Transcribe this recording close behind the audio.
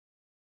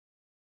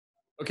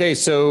Okay,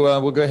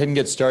 so we'll go ahead and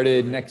get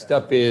started. Next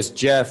up is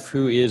Jeff,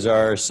 who is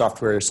our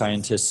software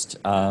scientist,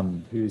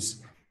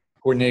 who's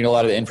coordinating a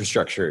lot of the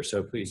infrastructure.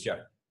 So please, Jeff.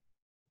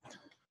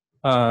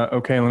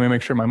 Okay, let me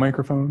make sure my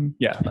microphone.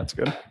 Yeah, that's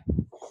good.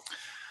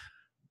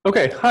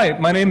 Okay, hi,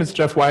 my name is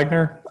Jeff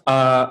Wagner.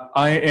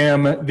 I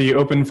am the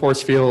Open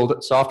Force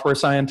Field software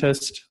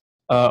scientist,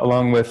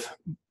 along with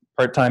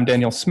part-time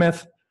Daniel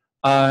Smith.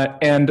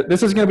 And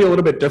this is going to be a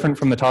little bit different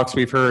from the talks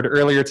we've heard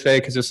earlier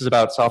today because this is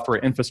about software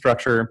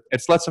infrastructure.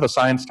 It's less of a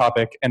science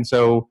topic, and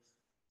so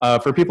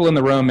for people in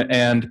the room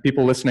and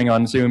people listening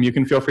on Zoom, you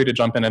can feel free to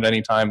jump in at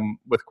any time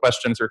with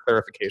questions or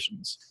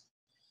clarifications.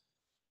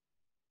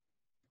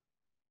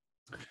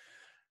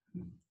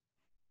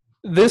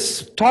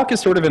 This talk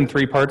is sort of in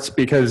three parts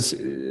because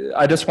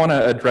I just want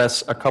to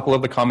address a couple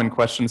of the common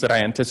questions that I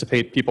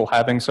anticipate people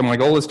having. So my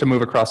goal is to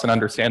move across an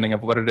understanding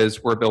of what it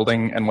is we're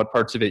building and what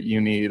parts of it you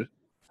need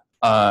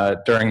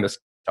during this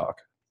talk.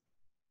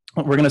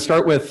 We're going to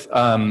start with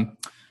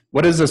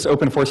what is this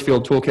Open Force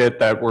Field Toolkit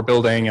that we're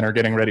building and are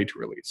getting ready to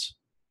release.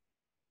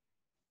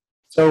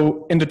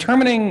 So in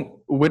determining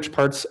which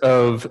parts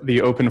of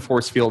the Open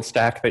Force Field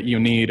stack that you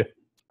need,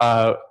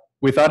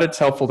 we thought it's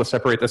helpful to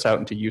separate this out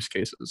into use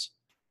cases.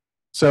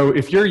 So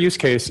if your use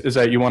case is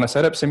that you want to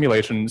set up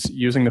simulations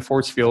using the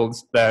force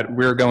fields that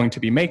we're going to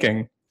be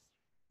making,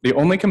 the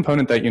only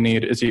component that you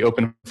need is the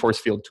Open Force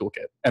Field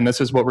Toolkit. And this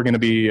is what we're going to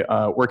be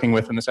working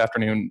with in this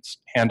afternoon's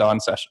hands-on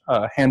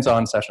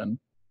session.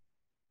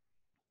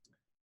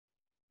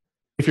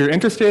 If you're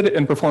interested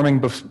in performing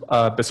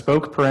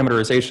bespoke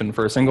parameterization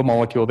for a single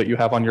molecule that you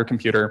have on your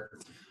computer,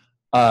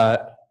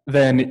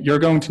 then you're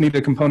going to need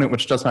a component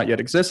which does not yet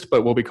exist,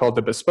 but will be called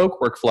the bespoke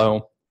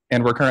workflow.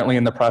 And we're currently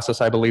in the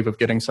process, I believe, of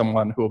getting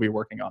someone who will be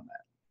working on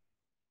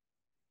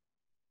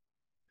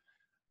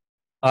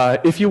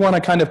that. If you want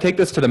to kind of take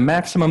this to the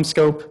maximum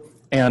scope,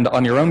 and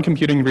on your own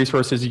computing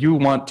resources, you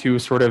want to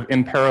sort of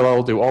in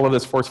parallel do all of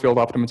this force field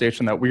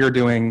optimization that we are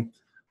doing,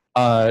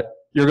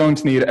 you're going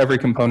to need every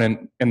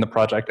component in the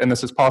project. And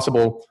this is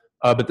possible,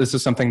 but this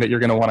is something that you're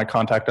going to want to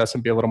contact us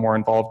and be a little more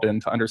involved in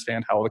to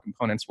understand how all the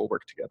components will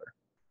work together.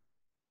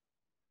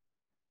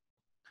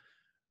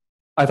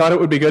 I thought it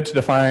would be good to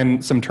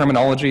define some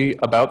terminology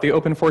about the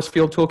Open Force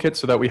Field Toolkit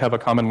so that we have a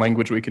common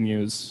language we can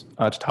use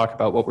to talk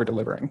about what we're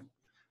delivering.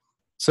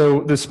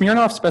 So the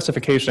Smirnov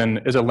specification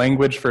is a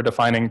language for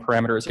defining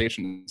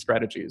parameterization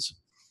strategies.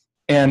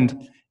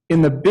 And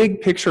in the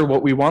big picture,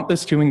 what we want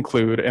this to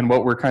include and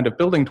what we're kind of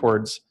building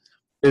towards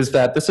is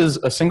that this is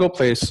a single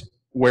place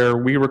where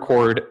we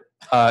record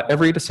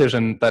every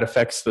decision that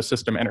affects the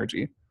system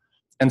energy.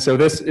 And so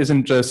this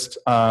isn't just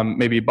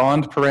maybe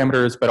bond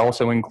parameters, but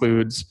also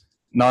includes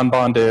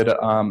non-bonded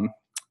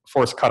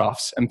force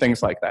cutoffs and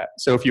things like that.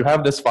 So if you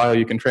have this file,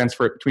 you can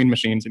transfer it between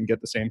machines and get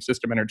the same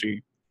system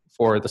energy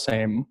for the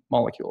same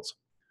molecules.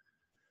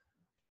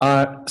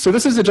 So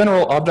this is a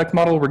general object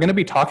model. We're going to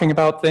be talking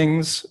about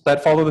things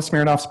that follow the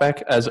Smirnov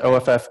spec as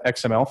OFF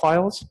XML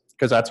files,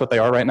 because that's what they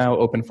are right now,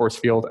 Open Force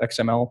Field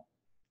XML.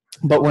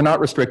 But we're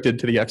not restricted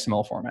to the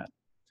XML format.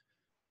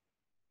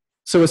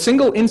 So a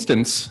single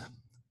instance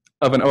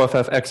of an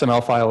OFF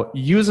XML file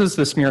uses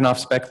the Smirnov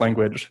spec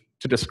language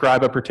to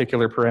describe a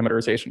particular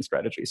parameterization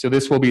strategy. So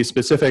this will be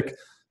specific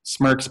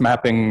SMIRCs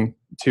mapping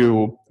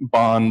to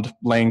bond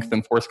length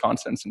and force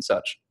constants and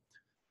such.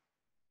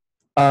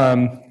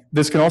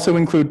 This can also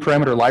include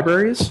parameter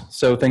libraries,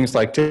 so things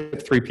like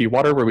tip3p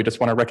water, where we just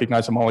want to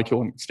recognize a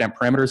molecule and stamp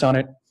parameters on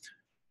it.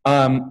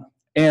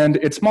 And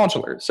it's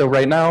modular. So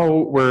right now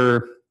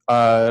we're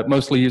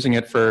mostly using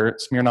it for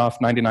Smirnov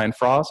 99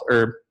 frost,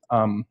 or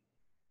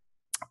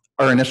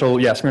our initial,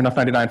 Smirnov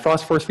 99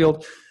 frost force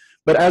field.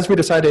 But as we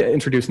decide to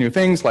introduce new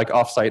things like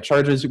offsite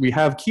charges, we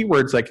have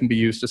keywords that can be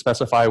used to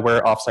specify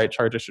where offsite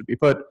charges should be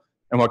put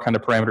and what kind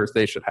of parameters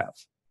they should have.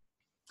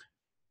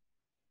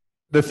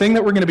 The thing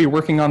that we're going to be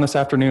working on this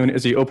afternoon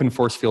is the Open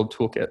Force Field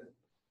Toolkit.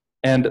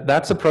 And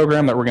that's a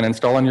program that we're going to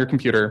install on your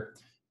computer.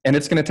 And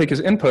it's going to take as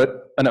input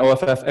an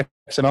OFF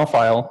XML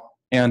file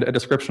and a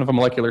description of a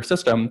molecular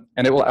system,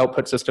 and it will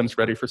output systems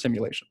ready for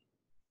simulation.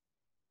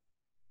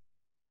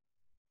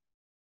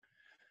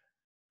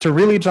 To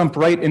really jump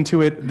right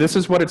into it, this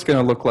is what it's going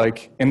to look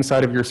like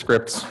inside of your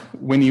scripts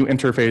when you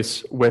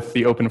interface with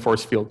the Open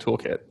Force Field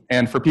Toolkit.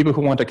 And for people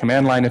who want a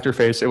command line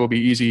interface, it will be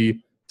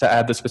easy to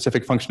add the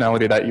specific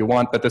functionality that you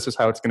want, but this is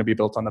how it's going to be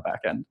built on the back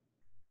end.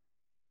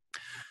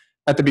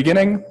 At the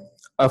beginning,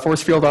 a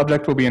force field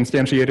object will be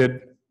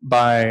instantiated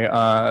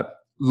by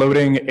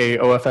loading a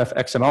OFF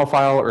XML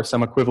file or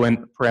some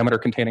equivalent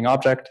parameter containing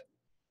object.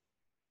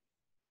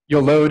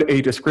 You'll load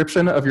a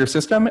description of your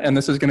system, and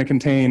this is going to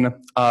contain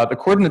the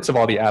coordinates of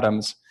all the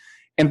atoms.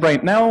 And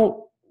right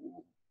now,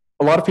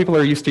 a lot of people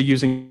are used to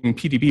using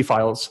PDB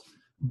files,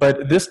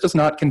 but this does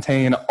not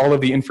contain all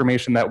of the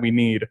information that we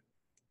need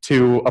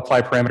to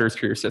apply parameters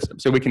to your system.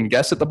 So we can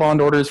guess at the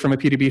bond orders from a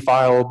PDB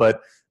file, but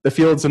the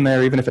fields in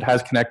there, even if it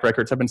has connect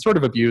records, have been sort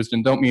of abused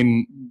and don't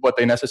mean what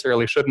they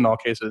necessarily should in all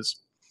cases.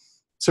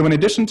 So in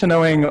addition to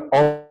knowing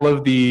all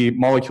of the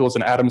molecules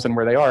and atoms and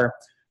where they are,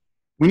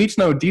 we need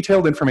to know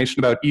detailed information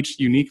about each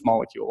unique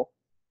molecule.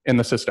 in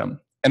the system.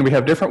 And we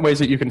have different ways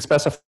that you can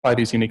specify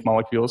these unique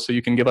molecules. So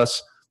you can give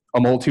us a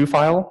mol2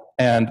 file,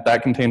 and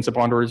that contains the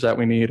bond orders that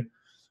we need.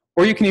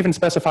 Or you can even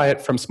specify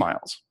it from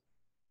SMILES.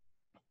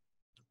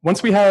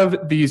 Once we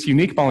have these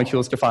unique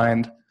molecules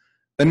defined,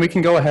 then we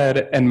can go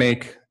ahead and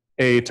make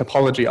a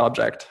topology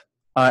object.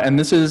 And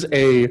this is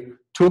a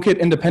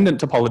toolkit-independent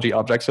topology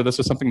object. So this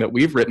is something that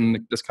we've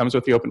written. This comes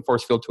with the Open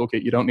Force Field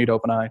Toolkit. You don't need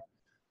OpenEye.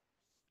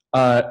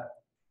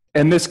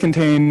 And this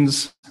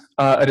contains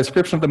a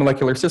description of the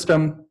molecular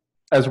system,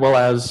 as well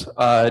as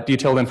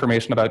detailed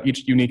information about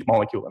each unique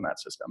molecule in that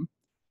system.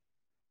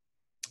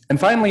 And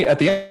finally, at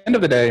the end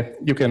of the day,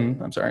 you can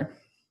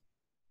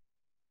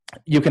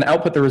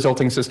output the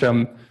resulting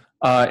system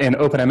in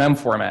OpenMM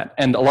format.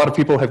 And a lot of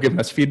people have given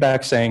us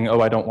feedback saying,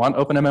 oh, I don't want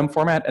OpenMM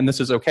format, and this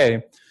is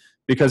okay,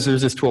 because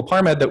there's this tool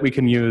Parmed that we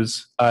can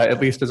use, at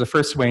least as a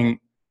first swing,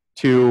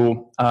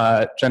 to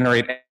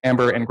generate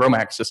Amber and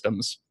GROMACS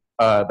systems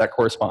that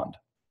correspond.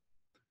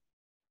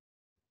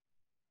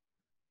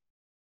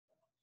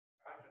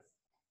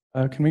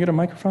 Can we get a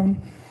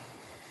microphone?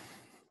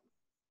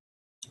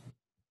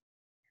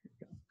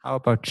 How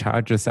about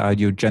charges? Are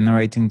you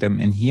generating them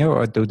in here,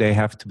 or do they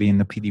have to be in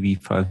the PDB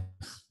file?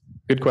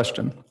 Good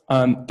question.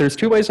 There's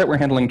two ways that we're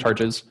handling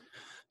charges.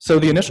 So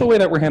the initial way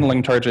that we're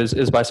handling charges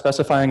is by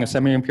specifying a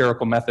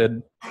semi-empirical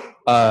method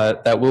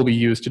that will be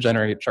used to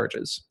generate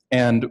charges.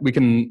 And we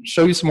can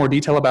show you some more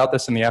detail about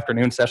this in the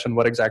afternoon session,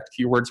 what exact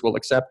keywords we'll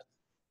accept.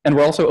 And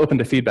we're also open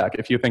to feedback.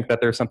 If you think that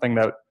there's something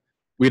that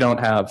we don't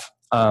have,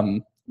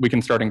 we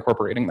can start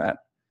incorporating that.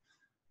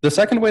 The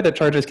second way that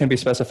charges can be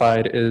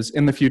specified is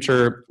in the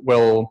future,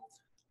 we'll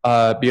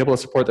be able to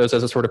support those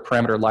as a sort of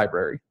parameter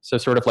library. So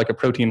sort of like a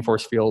protein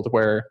force field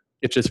where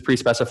it just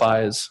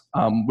pre-specifies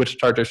which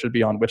charges should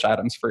be on which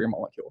atoms for your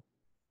molecule.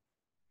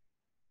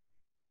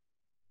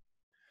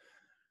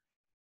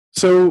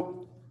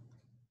 So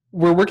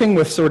we're working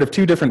with sort of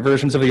two different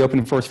versions of the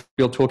Open Force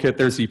Field Toolkit.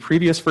 There's the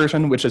previous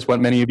version, which is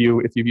what many of you,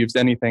 if you've used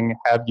anything,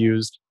 have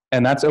used.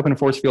 And that's Open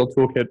Force Field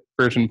Toolkit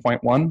version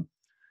 0.1.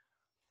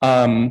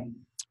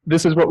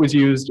 This is what was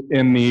used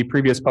in the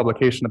previous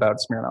publication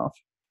about Smirnov.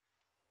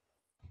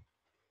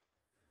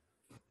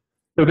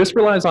 So this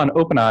relies on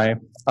OpenEye.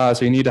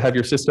 So you need to have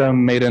your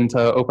system made into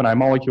OpenEye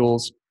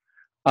molecules.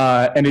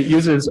 And it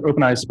uses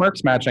OpenEye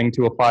SMERCS matching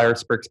to apply our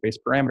SMERCS-based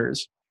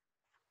parameters.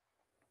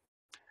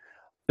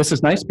 This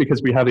is nice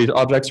because we have these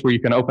objects where you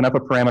can open up a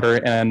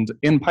parameter, and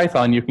in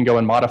Python, you can go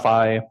and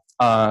modify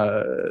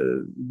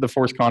the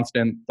force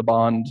constant, the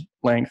bond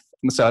length,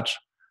 and such.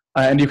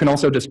 And you can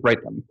also just write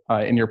them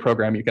in your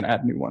program. You can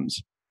add new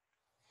ones.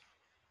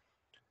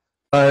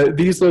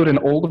 These load an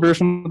old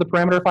version of the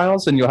parameter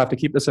files, and you'll have to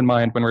keep this in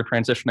mind when we're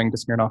transitioning to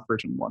Smirnov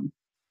version 1.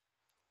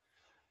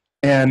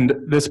 And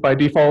this, by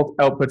default,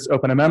 outputs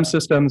OpenMM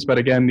systems, but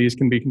again, these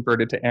can be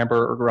converted to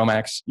Amber or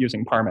GROMACS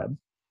using Parmed.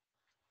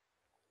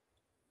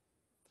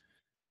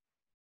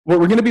 What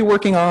we're going to be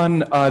working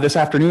on this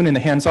afternoon in the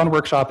hands-on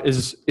workshop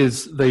is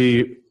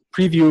the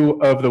preview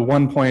of the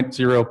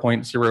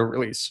 1.0.0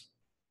 release.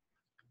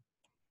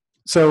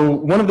 So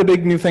one of the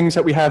big new things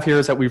that we have here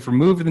is that we've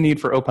removed the need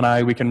for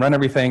OpenEye. We can run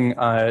everything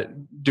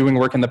doing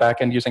work in the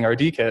backend using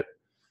RDKit.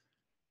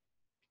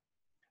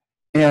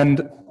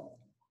 And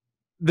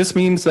this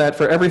means that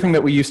for everything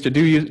that we used to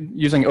do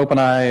using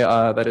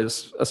OpenEye, that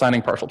is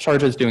assigning partial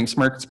charges, doing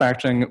SMERCS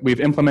matching, we've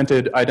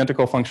implemented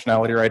identical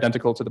functionality, or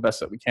identical to the best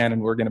that we can,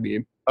 and we're going to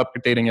be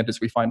updating it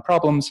as we find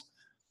problems.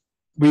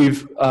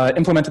 We've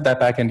implemented that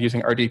backend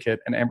using RDKit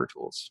and Amber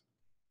tools.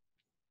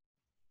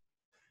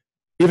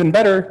 Even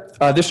better,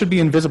 this should be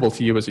invisible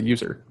to you as a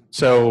user.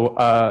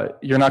 So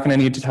you're not going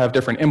to need to have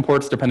different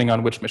imports depending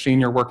on which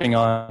machine you're working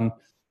on,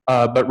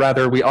 but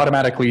rather we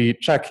automatically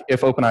check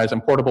if OpenEye is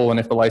importable and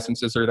if the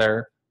licenses are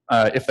there.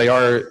 If they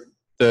are,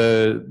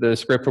 the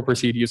script will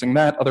proceed using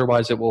that.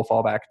 Otherwise, it will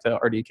fall back to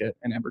RDKit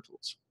and Amber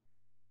tools.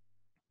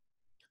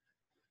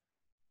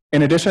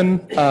 In addition,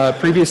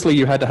 previously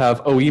you had to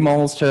have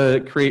OE-mols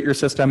to create your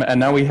system, and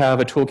now we have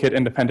a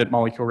toolkit-independent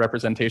molecule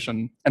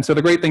representation. And so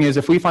the great thing is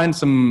if we find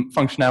some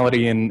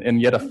functionality in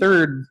yet a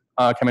third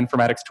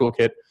cheminformatics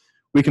toolkit,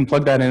 we can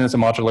plug that in as a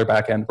modular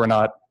backend.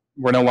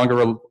 We're no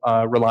longer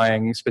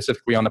relying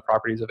specifically on the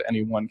properties of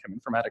any one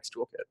cheminformatics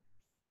toolkit.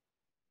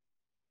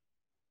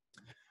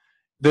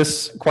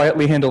 This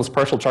quietly handles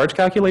partial charge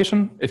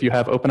calculation. If you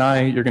have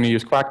OpenEye, you're going to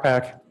use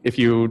QuackPack. If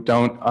you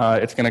don't,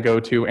 it's going to go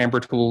to Amber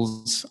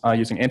tools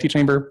using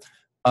Antichamber.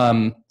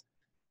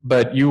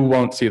 But you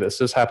won't see this.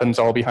 This happens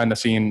all behind the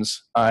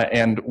scenes.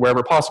 And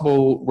wherever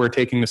possible, we're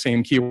taking the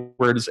same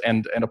keywords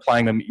and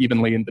applying them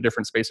evenly in the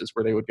different spaces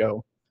where they would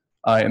go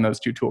in those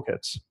two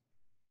toolkits.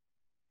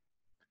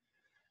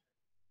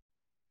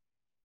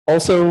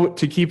 Also,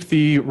 to keep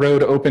the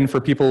road open for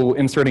people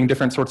inserting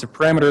different sorts of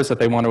parameters that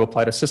they want to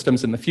apply to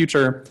systems in the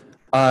future,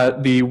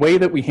 the way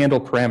that we handle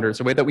parameters,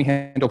 the way that we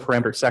handle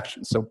parameter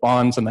sections, so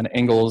bonds and then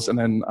angles and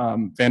then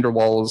van der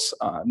Waals,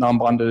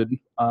 non-bonded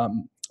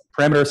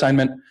parameter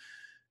assignment,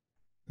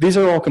 these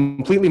are all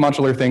completely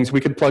modular things. We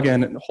could plug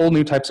in whole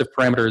new types of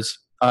parameters,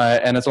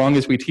 and as long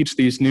as we teach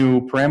these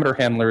new parameter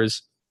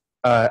handlers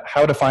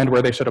how to find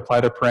where they should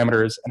apply their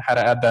parameters, and how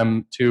to add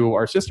them to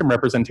our system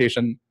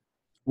representation,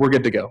 we're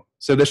good to go.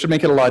 So this should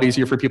make it a lot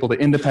easier for people to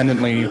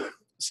independently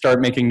start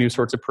making new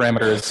sorts of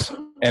parameters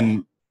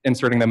and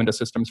inserting them into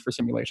systems for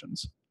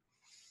simulations.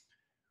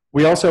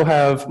 We also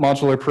have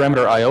modular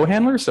parameter I/O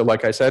handlers. So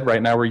like I said,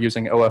 right now we're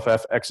using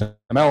OFF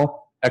XML.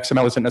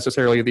 XML isn't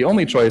necessarily the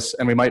only choice,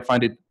 and we might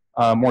find it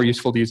more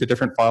useful to use a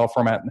different file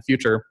format in the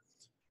future.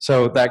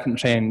 So that can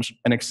change.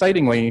 And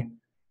excitingly,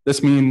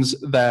 this means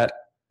that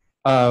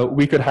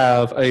we could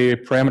have a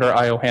parameter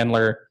I/O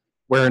handler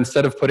where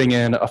instead of putting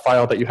in a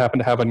file that you happen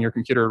to have on your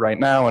computer right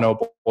now, and oh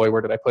boy,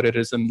 where did I put it,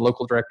 is in the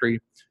local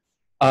directory,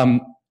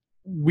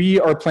 we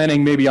are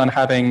planning maybe on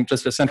having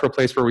just a central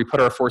place where we put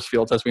our force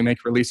fields as we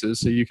make releases,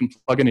 so you can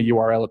plug in a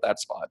URL at that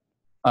spot,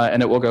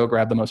 and it will go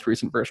grab the most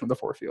recent version of the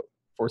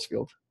force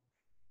field.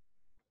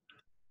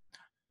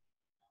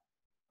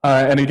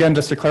 And again,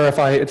 just to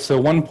clarify, it's the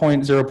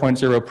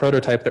 1.0.0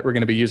 prototype that we're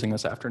going to be using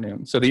this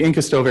afternoon. So the ink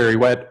is still very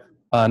wet.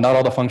 Not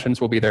all the functions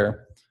will be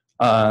there.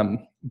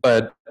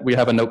 But we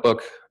have a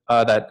notebook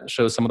that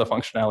shows some of the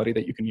functionality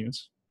that you can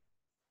use.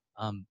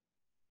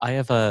 I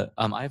have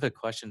a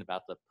question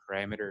about the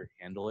parameter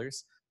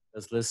handlers.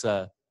 Does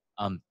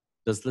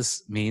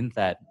this mean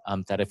that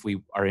that if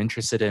we are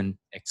interested in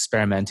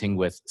experimenting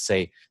with,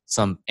 say,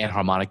 some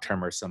anharmonic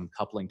term or some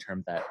coupling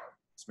term that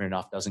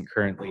Smirnoff doesn't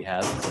currently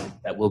have,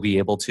 that we'll be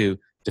able to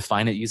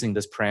define it using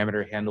this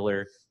parameter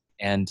handler,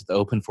 and the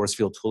Open Force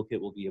Field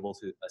Toolkit will be able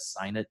to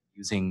assign it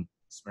using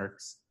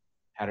Smirk's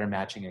pattern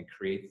matching and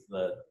create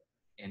the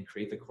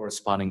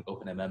corresponding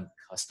OpenMM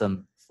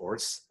custom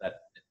force that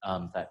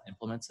that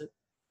implements it?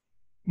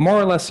 More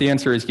or less, the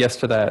answer is yes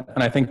to that.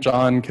 And I think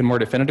John can more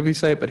definitively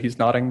say it, but he's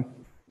nodding.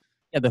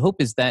 Yeah, the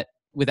hope is that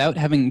without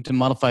having to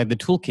modify the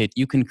toolkit,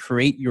 you can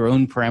create your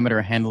own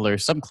parameter handler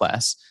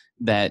subclass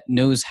that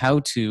knows how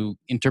to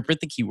interpret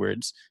the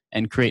keywords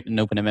and create an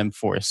OpenMM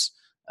force.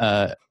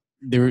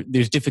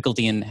 There's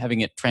difficulty in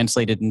having it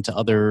translated into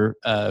other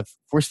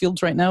force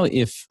fields right now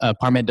if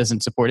Parmed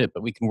doesn't support it,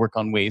 but we can work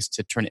on ways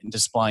to turn it into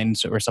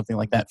splines or something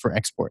like that for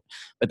export.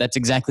 But that's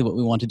exactly what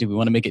we want to do. We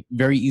want to make it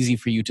very easy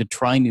for you to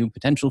try new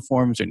potential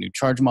forms or new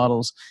charge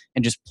models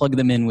and just plug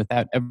them in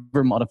without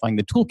ever modifying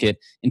the toolkit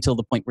until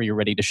the point where you're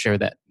ready to share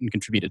that and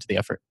contribute it to the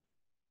effort.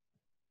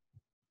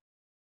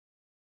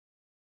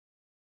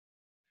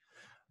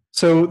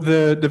 So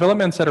the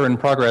developments that are in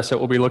progress that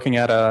we'll be looking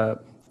at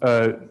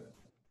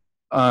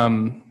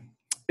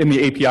in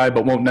the API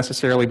but won't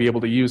necessarily be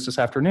able to use this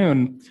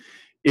afternoon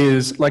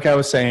is, like I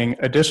was saying,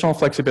 additional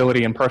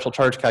flexibility in partial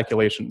charge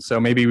calculations.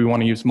 So maybe we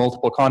want to use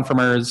multiple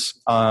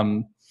conformers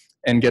and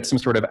get some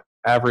sort of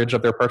average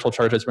of their partial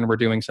charges when we're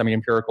doing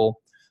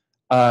semi-empirical.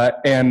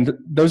 And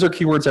those are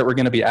keywords that we're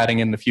going to be adding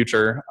in the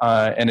future.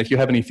 And if you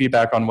have any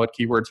feedback on what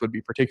keywords would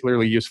be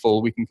particularly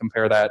useful, we can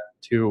compare that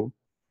to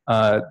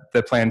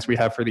the plans we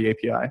have for the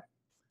API.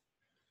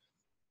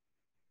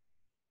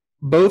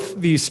 Both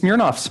the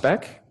Smirnoff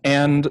spec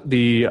and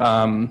the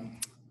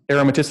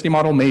aromaticity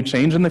model may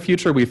change in the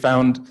future. We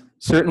found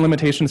certain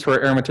limitations for our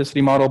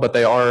aromaticity model, but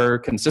they are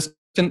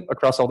consistent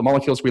across all the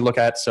molecules we look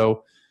at,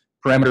 so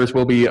parameters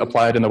will be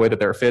applied in the way that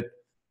they're fit.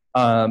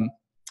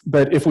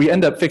 But if we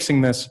end up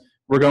fixing this,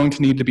 we're going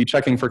to need to be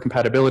checking for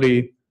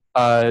compatibility.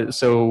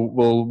 So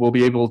we'll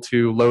be able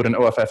to load an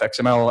OFF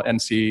XML and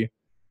see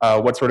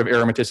what sort of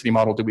aromaticity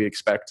model do we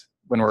expect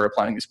when we're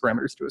applying these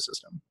parameters to a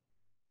system.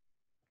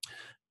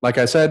 Like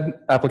I said,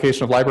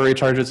 application of library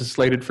charges is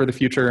slated for the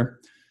future.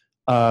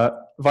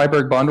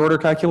 Viberg bond order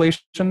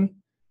calculation,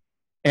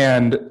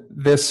 and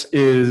this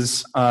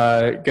is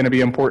going to be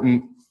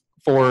important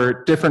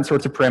for different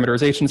sorts of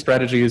parameterization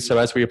strategies. So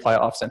as we apply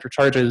off-center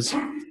charges,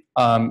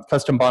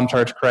 custom bond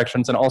charge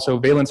corrections, and also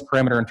valence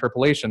parameter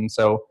interpolation.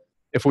 So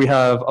if we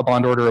have a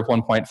bond order of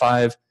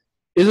 1.5,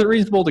 is it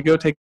reasonable to go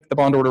take the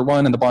bond order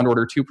 1 and the bond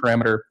order 2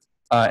 parameter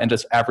and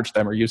just average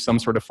them or use some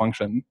sort of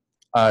function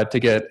to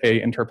get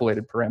a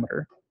interpolated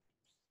parameter?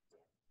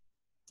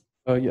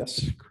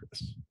 Yes,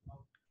 Chris.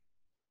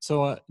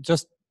 So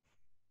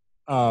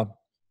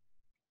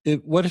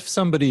what if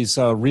somebody's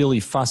really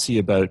fussy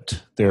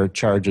about their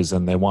charges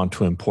and they want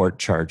to import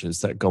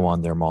charges that go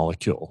on their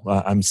molecule?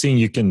 I'm seeing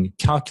you can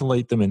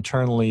calculate them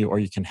internally or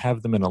you can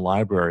have them in a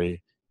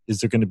library. Is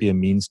there going to be a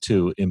means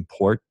to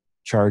import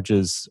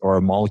charges or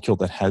a molecule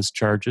that has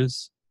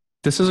charges?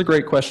 This is a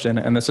great question,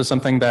 and this is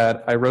something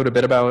that I wrote a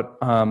bit about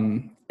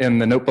in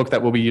the notebook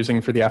that we'll be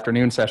using for the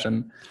afternoon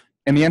session.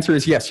 And the answer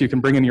is yes, you can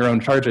bring in your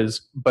own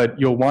charges, but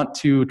you'll want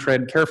to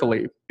tread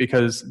carefully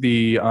because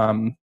the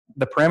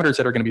parameters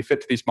that are going to be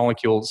fit to these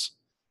molecules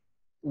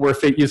were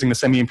fit using the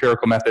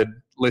semi-empirical method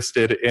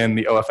listed in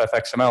the OFF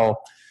XML.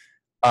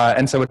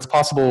 And so it's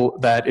possible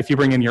that if you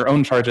bring in your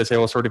own charges, they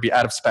will sort of be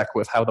out of spec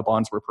with how the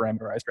bonds were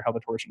parameterized or how the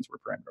torsions were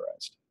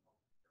parameterized.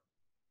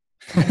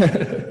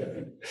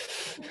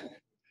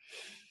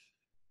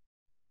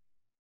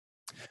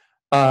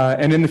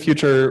 And in the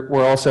future,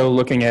 we're also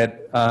looking at,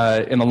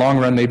 in the long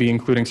run, maybe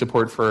including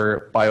support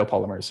for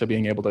biopolymers, so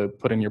being able to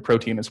put in your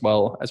protein as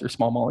well as your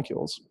small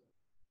molecules.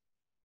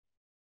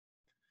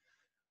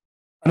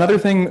 Another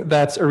thing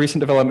that's a recent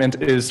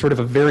development is sort of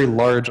a very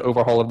large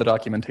overhaul of the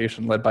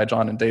documentation led by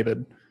John and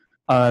David.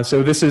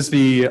 So this is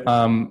the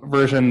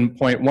version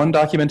 0.1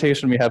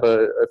 documentation. We have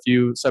a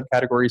few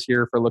subcategories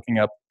here for looking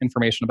up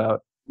information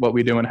about what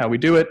we do and how we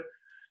do it.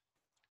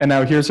 And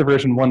now here's a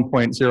version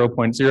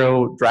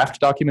 1.0.0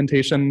 draft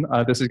documentation.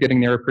 This is getting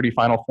near a pretty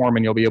final form,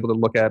 and you'll be able to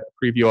look at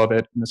a preview of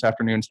it in this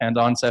afternoon's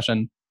hands-on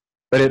session.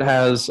 But it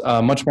has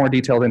much more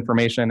detailed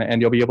information,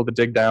 and you'll be able to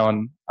dig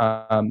down.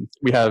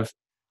 We have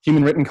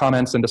human written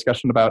comments and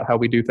discussion about how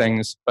we do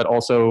things, but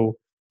also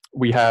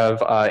we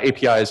have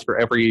APIs for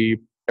every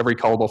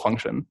callable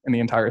function in the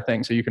entire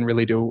thing, so you can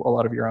really do a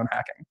lot of your own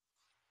hacking.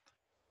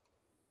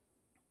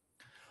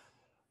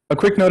 A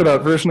quick note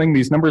about versioning: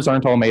 these numbers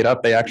aren't all made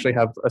up; they actually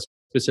have a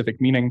specific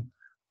meaning.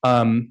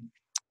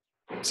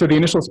 So the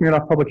initial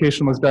Smirnoff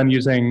publication was done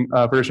using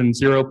version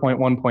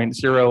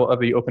 0.1.0 of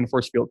the Open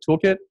Force Field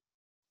Toolkit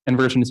and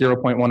version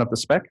 0.1 of the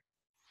spec.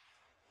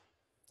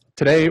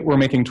 Today, we're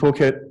making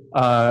Toolkit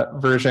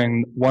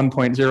version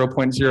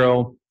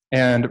 1.0.0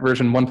 and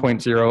version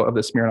 1.0 of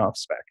the Smirnoff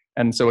spec.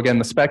 And so again,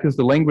 the spec is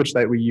the language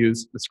that we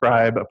use to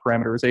describe a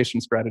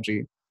parameterization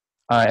strategy.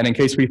 And in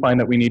case we find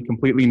that we need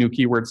completely new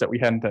keywords that we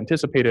hadn't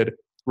anticipated,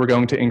 we're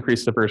going to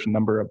increase the version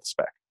number of the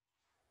spec.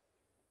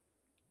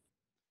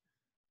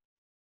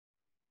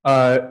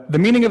 The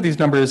meaning of these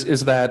numbers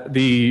is that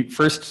the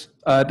first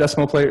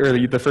decimal place,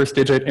 or the first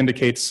digit,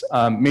 indicates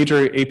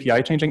major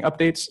API changing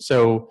updates.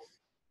 So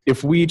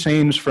if we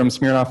change from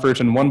Smirnoff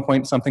version 1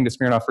 point something to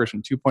Smirnoff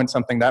version 2 point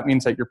something, that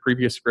means that your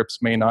previous scripts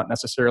may not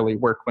necessarily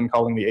work when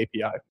calling the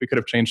API. We could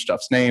have changed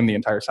stuff's name, the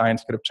entire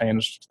science could have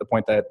changed to the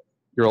point that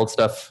your old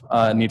stuff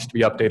needs to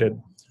be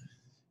updated.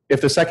 If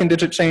the second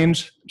digit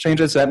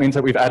changes, that means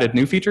that we've added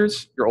new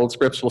features. Your old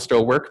scripts will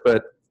still work,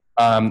 but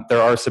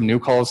there are some new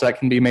calls that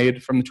can be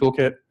made from the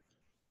toolkit.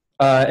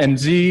 And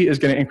Z is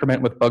going to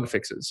increment with bug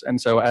fixes.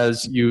 And so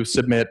as you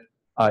submit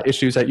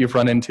issues that you've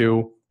run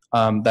into,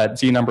 that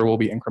Z number will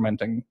be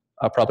incrementing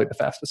probably the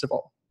fastest of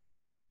all.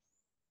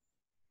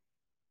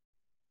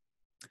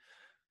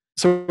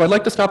 So I'd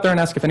like to stop there and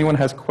ask if anyone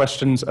has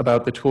questions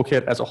about the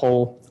toolkit as a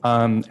whole.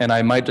 And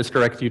I might just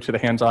direct you to the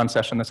hands-on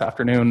session this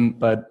afternoon,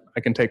 but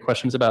I can take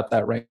questions about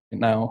that right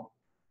now.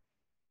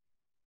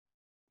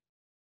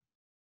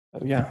 Oh,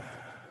 yeah.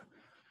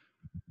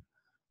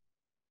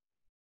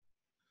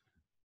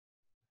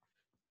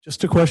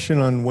 Just a question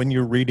on when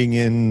you're reading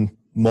in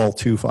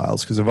mol2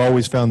 files, because I've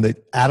always found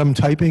that atom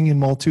typing in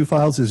mol2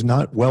 files is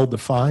not well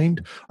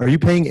defined. Are you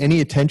paying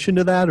any attention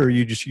to that, or are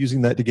you just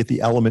using that to get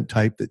the element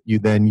type that you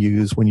then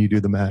use when you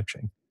do the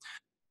matching?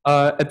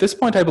 At this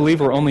point, I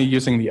believe we're only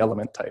using the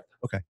element type.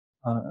 Okay.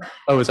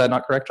 Oh, is that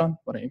not correct, John?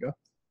 Why don't you go?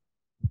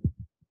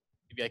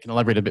 Maybe I can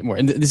elaborate a bit more.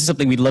 And this is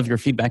something we'd love your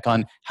feedback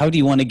on. How do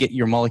you want to get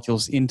your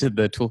molecules into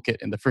the toolkit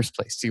in the first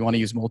place? Do you want to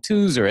use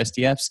mol2s or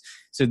SDFs?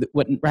 So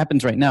what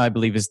happens right now, I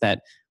believe, is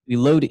that we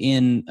load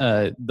in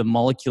the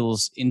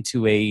molecules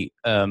into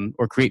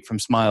or create from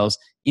smiles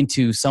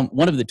into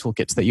one of the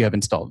toolkits that you have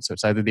installed. So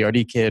it's either the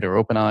RD kit or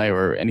OpenEye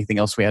or anything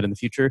else we add in the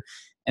future.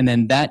 And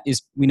then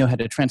we know how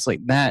to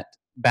translate that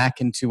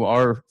back into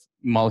our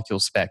molecule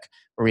spec,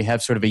 where we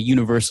have sort of a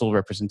universal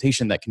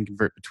representation that can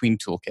convert between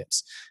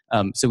toolkits.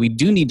 So we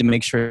do need to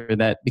make sure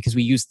that, because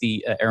we use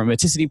the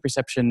aromaticity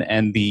perception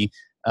and the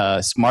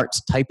smart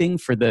typing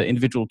for the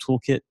individual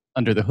toolkit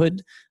under the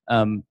hood,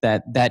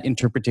 that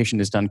interpretation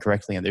is done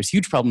correctly. And there's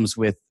huge problems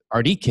with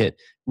RDKit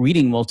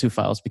reading mol2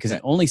 files because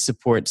it only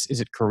supports,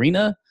 is it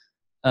Carina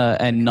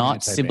and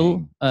not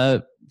Sybil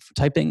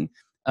typing?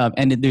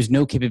 And there's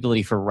no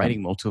capability for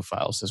writing mol2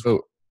 files as well.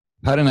 So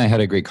Pat and I had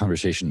a great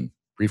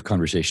brief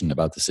conversation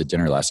about this at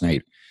dinner last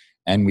night.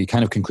 And we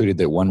kind of concluded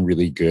that one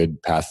really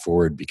good path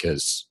forward,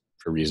 because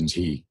for reasons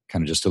he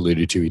kind of just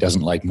alluded to, he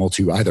doesn't like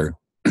mol2 either,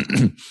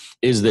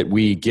 is that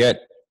we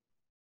get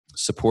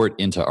support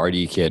into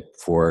RDKit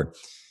for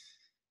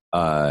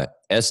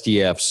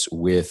SDFs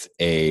with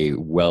a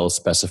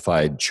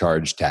well-specified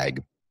charge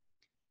tag.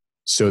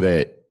 So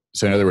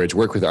in other words,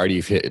 work with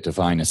RDKit to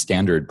find a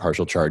standard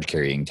partial charge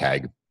carrying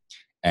tag,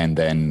 and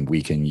then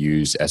we can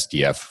use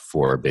SDF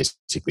for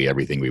basically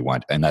everything we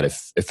want. And that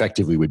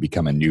effectively would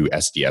become a new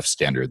SDF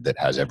standard that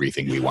has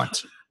everything we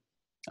want.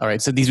 All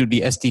right, so these would be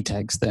SD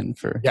tags then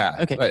for... Yeah,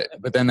 okay.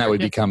 But then that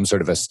would become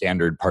sort of a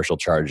standard partial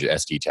charge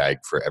SD tag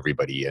for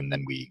everybody, and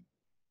then we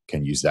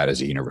can use that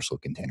as a universal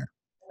container.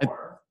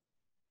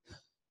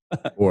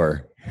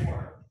 Or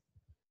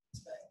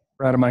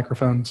we're out of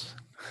microphones.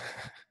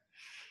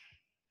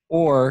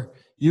 Or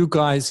you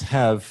guys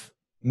have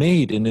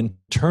made an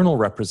internal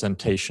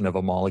representation of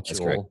a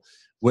molecule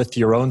with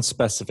your own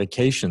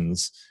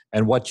specifications,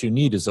 and what you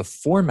need is a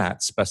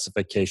format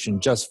specification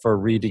just for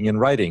reading and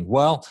writing.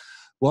 Well,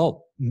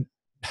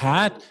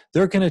 Pat,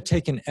 they're going to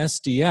take an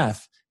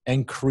SDF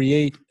and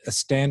create a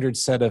standard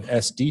set of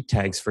SD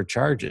tags for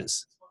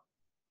charges.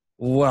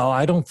 Well,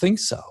 I don't think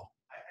so.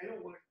 I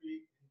don't want to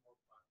create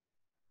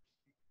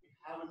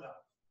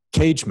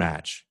Cage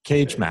match.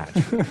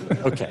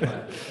 Okay,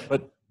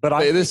 but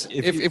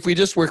if we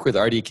just work with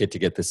RDKit to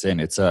get this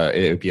in, it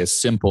would be a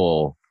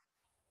simple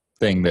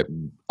thing that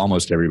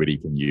almost everybody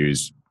can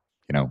use,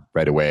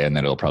 right away, and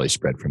then it'll probably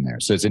spread from there.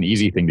 So it's an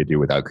easy thing to do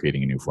without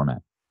creating a new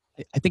format.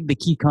 I think the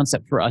key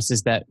concept for us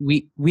is that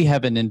we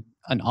have an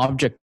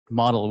object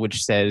model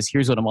which says,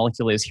 here's what a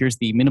molecule is, here's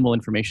the minimal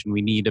information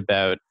we need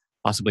about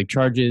possibly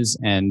charges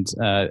and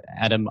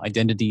atom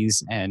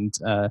identities and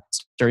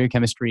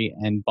stereochemistry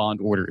and bond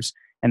orders.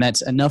 And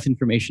that's enough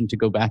information to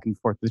go back and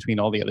forth between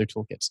all the other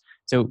toolkits.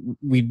 So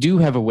we do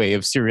have a way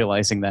of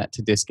serializing that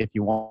to disk if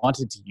you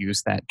wanted to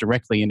use that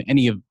directly in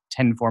any of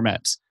 10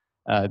 formats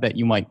that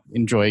you might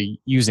enjoy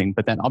using.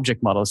 But that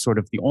object model is sort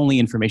of the only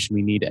information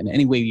we need. And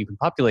any way you can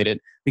populate it,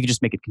 we can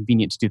just make it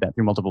convenient to do that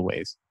through multiple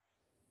ways.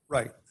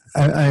 Right.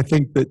 I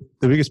think that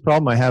the biggest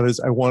problem I have is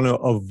I want to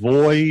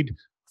avoid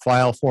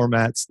file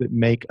formats that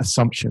make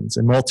assumptions.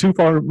 And Mol2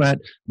 format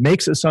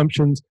makes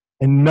assumptions,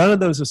 and none of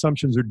those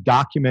assumptions are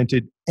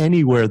documented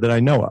anywhere that I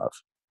know of.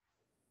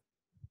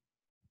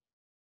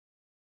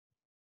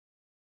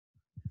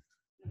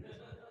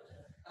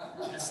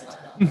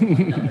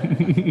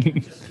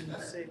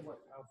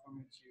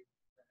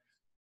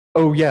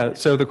 Oh, yeah.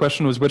 So the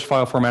question was, which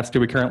file formats do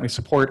we currently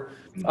support?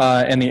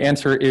 And the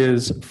answer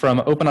is, from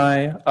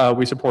OpenEye,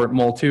 we support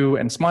Mol2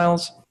 and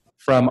Smiles.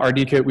 From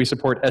RDKit, we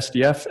support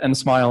SDF and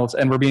Smiles,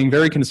 and we're being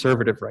very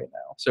conservative right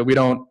now. So we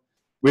don't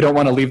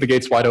want to leave the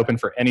gates wide open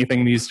for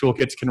anything these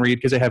toolkits can read,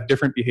 because they have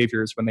different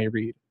behaviors when they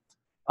read.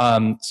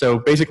 So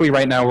basically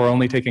right now we're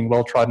only taking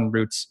well-trodden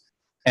routes.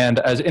 And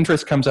as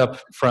interest comes up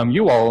from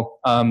you all,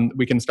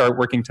 we can start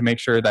working to make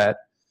sure that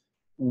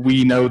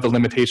we know the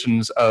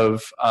limitations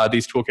of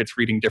these toolkits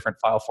reading different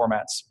file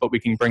formats, but we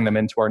can bring them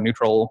into our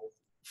neutral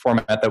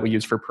format that we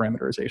use for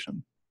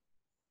parameterization.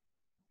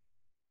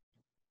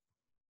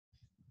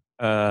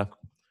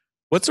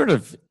 What sort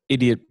of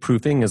idiot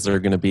proofing is there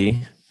going to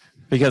be?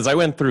 Because I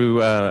went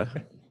through a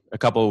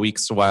couple of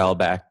weeks a while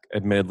back,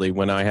 admittedly,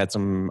 when I had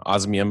some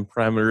osmium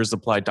parameters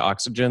applied to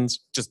oxygens,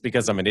 just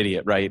because I'm an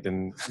idiot, right?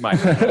 And my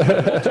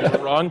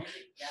wrong.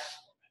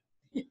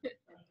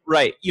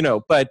 Right,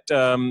 but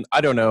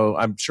I don't know.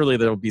 I'm surely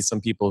there'll be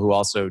some people who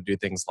also do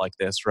things like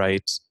this,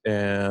 right?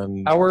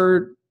 And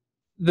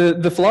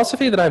the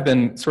philosophy that I've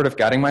been sort of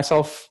guiding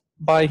myself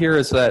by here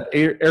is that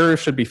error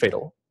should be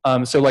fatal.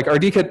 So like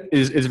RDKit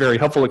is very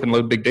helpful. It can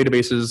load big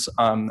databases,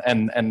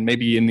 and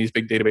maybe in these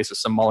big databases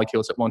some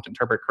molecules it won't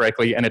interpret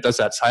correctly, and it does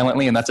that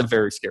silently, and that's a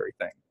very scary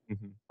thing.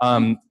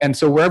 Mm-hmm. And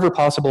so wherever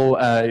possible,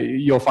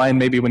 you'll find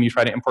maybe when you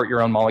try to import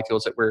your own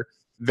molecules that we're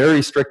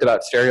very strict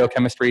about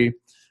stereochemistry.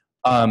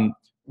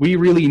 We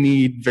really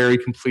need very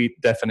complete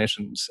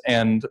definitions,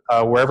 and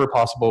wherever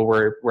possible,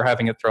 we're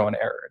having it throw an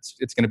error.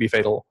 It's going to be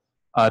fatal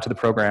to the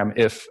program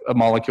if a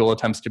molecule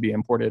attempts to be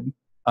imported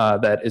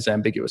that is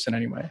ambiguous in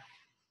any way.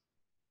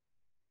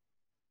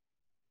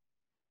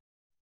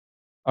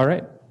 All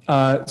right.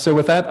 So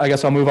with that, I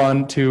guess I'll move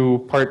on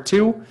to part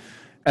 2,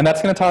 and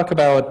that's going to talk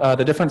about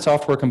the different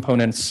software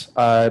components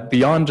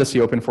beyond just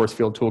the Open Force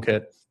Field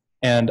Toolkit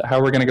and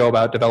how we're going to go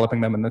about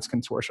developing them in this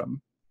consortium.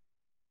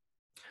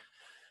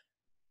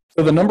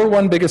 So the number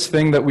one biggest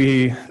thing that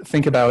we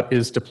think about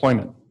is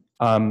deployment.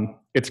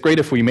 It's great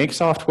if we make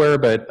software,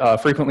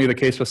 but frequently the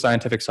case with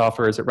scientific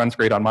software is it runs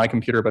great on my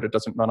computer, but it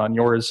doesn't run on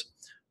yours.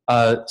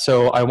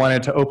 So I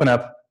wanted to open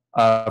up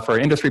for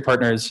industry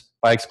partners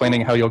by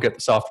explaining how you'll get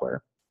the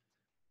software.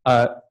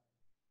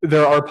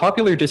 There are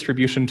popular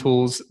distribution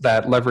tools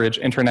that leverage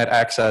internet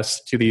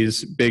access to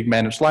these big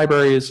managed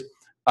libraries,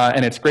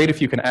 and it's great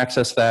if you can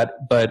access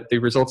that, but the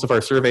results of our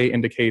survey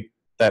indicate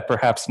that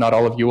perhaps not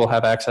all of you will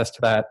have access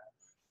to that.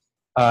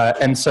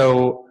 And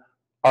so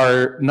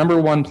our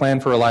number one plan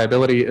for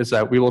reliability is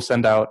that we will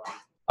send out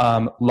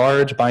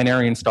large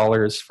binary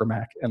installers for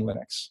Mac and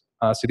Linux.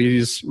 So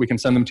these, we can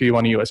send them to you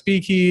on a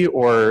USB key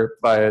or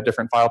via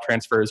different file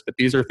transfers, but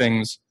these are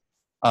things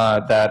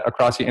that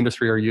across the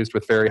industry are used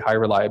with very high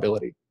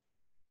reliability.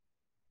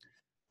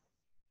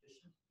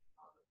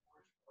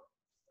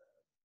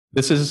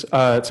 This is,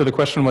 so the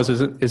question was,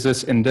 is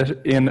this in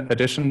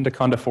addition to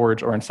Conda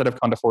Forge or instead of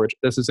Conda Forge?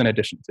 This is in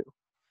addition to.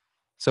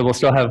 So we'll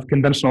still have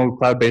conventional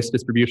cloud-based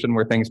distribution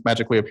where things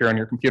magically appear on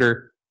your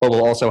computer, but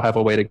we'll also have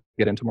a way to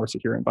get into more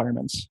secure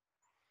environments.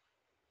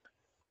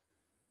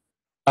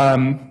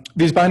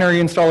 These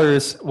binary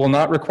installers will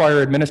not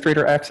require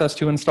administrator access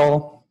to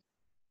install.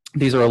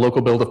 These are a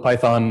local build of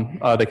Python.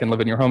 They can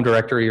live in your home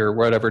directory or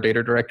whatever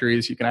data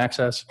directories you can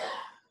access.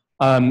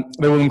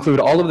 They will include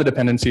all of the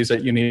dependencies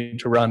that you need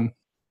to run.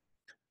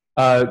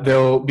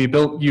 They'll be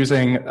built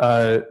using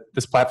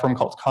this platform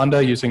called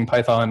Conda, using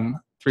Python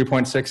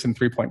 3.6 and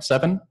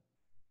 3.7.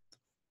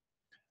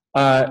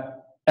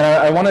 And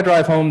I want to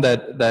drive home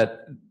that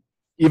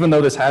even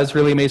though this has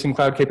really amazing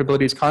cloud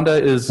capabilities,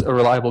 Conda is a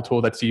reliable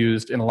tool that's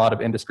used in a lot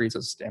of industries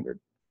as a standard.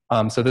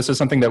 So this is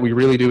something that we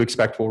really do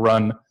expect will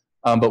run,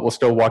 but we'll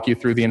still walk you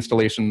through the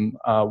installation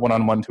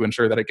one-on-one to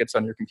ensure that it gets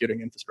on your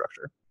computing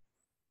infrastructure.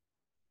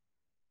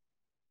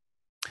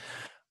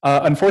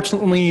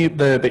 Unfortunately,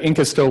 the ink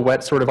is still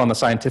wet sort of on the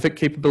scientific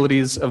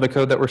capabilities of the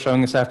code that we're showing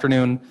this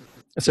afternoon.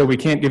 So we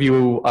can't give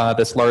you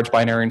this large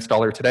binary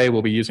installer today.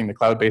 We'll be using the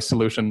cloud-based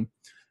solution.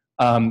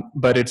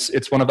 But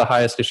it's one of the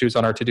highest issues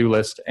on our to-do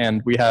list,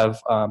 and we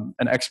have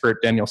an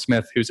expert, Daniel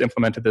Smith, who's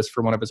implemented this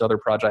for one of his other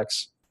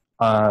projects,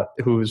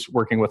 who's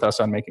working with us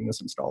on making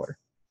this installer.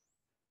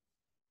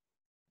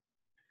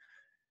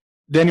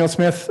 Daniel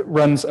Smith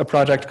runs a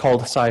project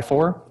called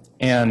Sci4,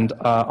 and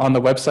on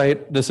the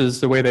website, this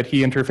is the way that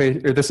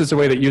this is the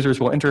way that users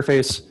will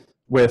interface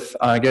with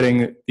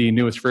getting the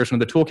newest version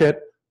of the toolkit.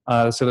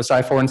 So the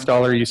Sci4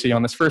 installer you see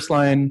on this first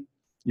line,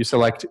 you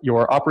select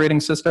your operating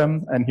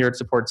system, and here it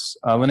supports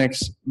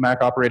Linux,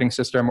 Mac operating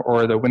system,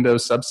 or the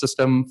Windows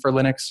subsystem for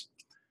Linux.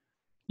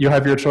 You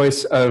have your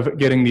choice of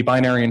getting the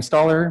binary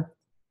installer,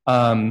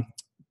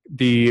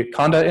 the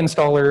Conda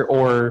installer,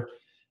 or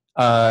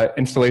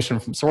installation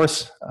from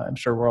source. I'm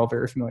sure we're all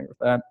very familiar with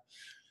that.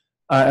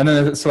 And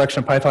then the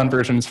selection of Python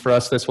versions. For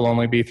us, this will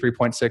only be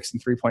 3.6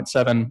 and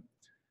 3.7.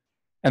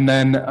 And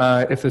then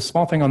if this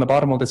small thing on the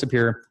bottom will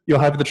disappear, you'll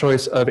have the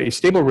choice of a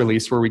stable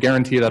release where we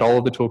guarantee that all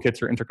of the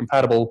toolkits are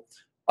intercompatible,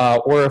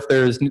 or if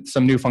there's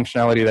some new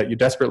functionality that you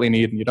desperately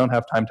need and you don't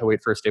have time to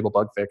wait for a stable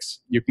bug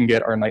fix, you can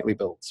get our nightly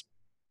builds.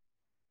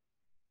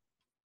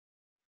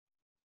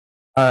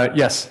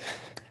 Yes,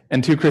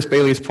 and to Chris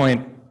Bailey's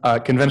point,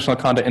 conventional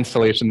Conda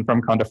installation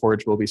from Conda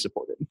Forge will be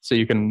supported. So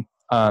you can,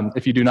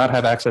 if you do not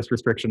have access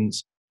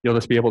restrictions, you'll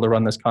just be able to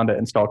run this Conda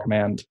install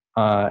command,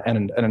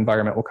 and an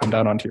environment will come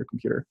down onto your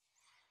computer.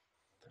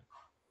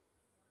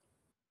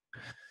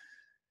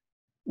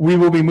 We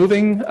will be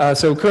moving,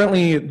 so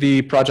currently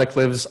the project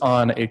lives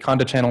on a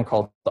Conda channel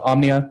called the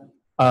Omnia.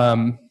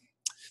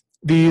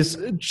 These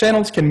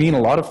channels can mean a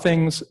lot of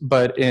things,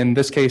 but in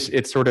this case,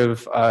 it's sort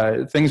of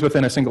things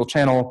within a single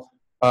channel.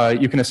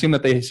 You can assume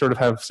that they sort of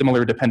have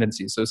similar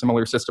dependencies, so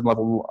similar system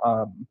level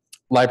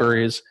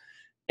libraries.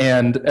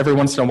 And every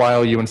once in a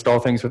while, you install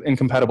things with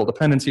incompatible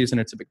dependencies, and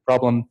it's a big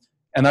problem.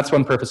 And that's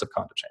one purpose of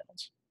Conda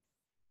channels.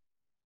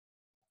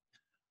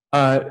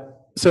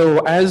 So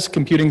as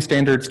computing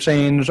standards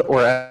change,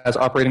 or as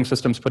operating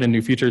systems put in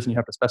new features and you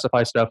have to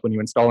specify stuff when you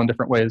install in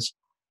different ways,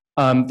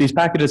 these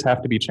packages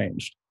have to be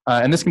changed.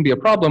 And this can be a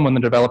problem when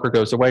the developer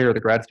goes away or the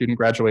grad student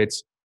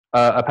graduates.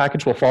 A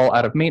package will fall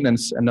out of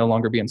maintenance and no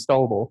longer be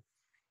installable.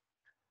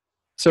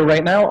 So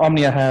right now,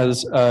 Omnia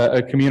has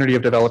a community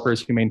of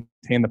developers who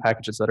maintain the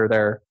packages that are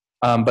there,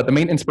 but the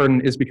maintenance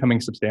burden is becoming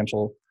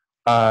substantial.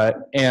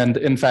 And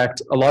in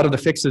fact, a lot of the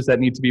fixes that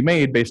need to be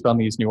made based on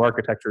these new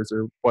architectures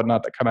or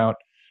whatnot that come out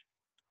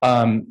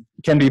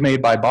can be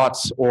made by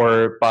bots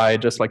or by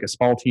just like a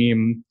small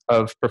team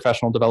of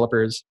professional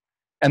developers.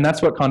 And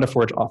that's what Conda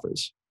Forge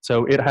offers.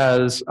 So it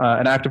has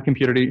an active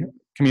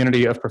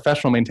community of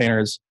professional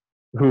maintainers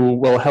who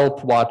will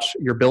help watch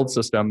your build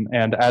system.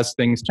 And as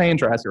things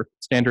change or as your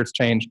standards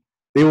change,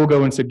 they will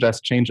go and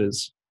suggest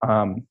changes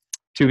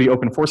to the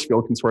Open Force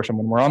Field Consortium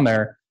when we're on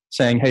there,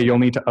 saying, hey, you'll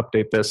need to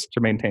update this to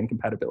maintain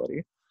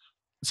compatibility.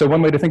 So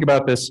one way to think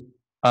about this,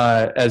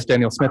 as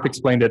Daniel Smith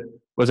explained it,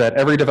 was that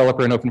every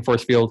developer in Open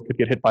Force Field could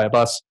get hit by a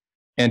bus,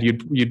 and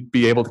you'd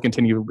be able to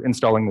continue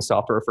installing the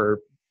software for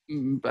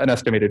an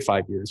estimated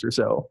 5 years or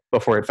so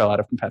before it fell out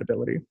of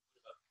compatibility.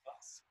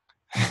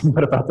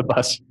 What about the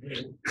bus?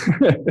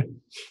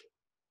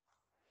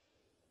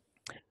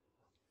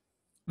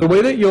 The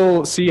way that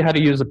you'll see how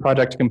to use the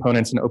project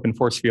components in Open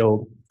Force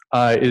Field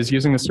is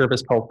using a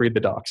service called Read the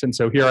Docs. And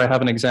so here I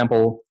have an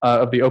example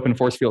of the Open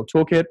Force Field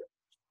Toolkit.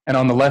 And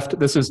on the left,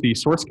 this is the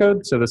source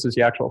code. So this is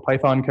the actual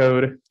Python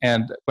code.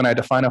 And when I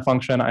define a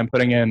function, I'm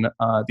putting in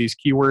these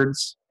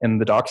keywords in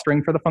the doc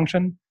string for the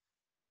function.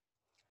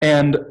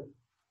 And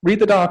Read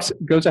the Docs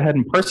goes ahead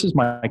and parses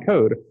my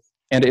code.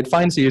 And it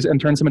finds these and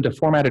turns them into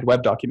formatted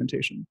web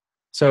documentation.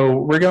 So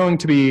we're going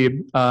to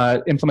be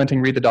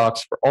implementing Read the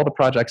Docs for all the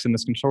projects in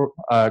this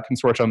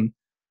consortium,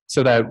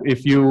 so that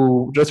if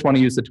you just want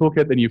to use the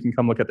toolkit, then you can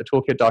come look at the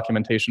toolkit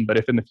documentation. But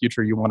if in the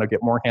future you want to get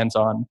more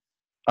hands-on,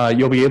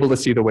 you'll be able to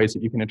see the ways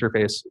that you can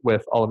interface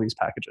with all of these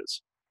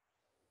packages.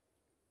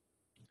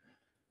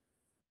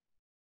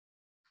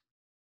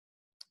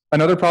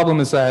 Another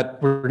problem is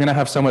that we're going to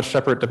have so much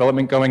separate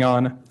development going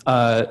on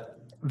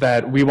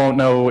that we won't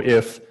know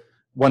if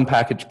one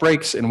package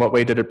breaks, in what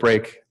way did it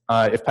break,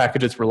 if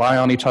packages rely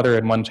on each other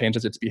and one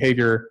changes its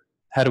behavior,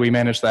 how do we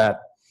manage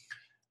that?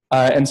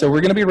 And so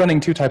we're going to be running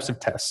two types of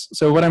tests.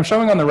 So what I'm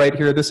showing on the right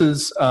here, this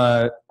is,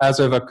 as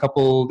of a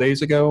couple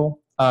days ago,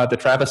 the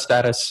Travis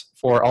status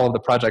for all of the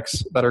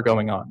projects that are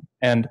going on.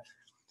 And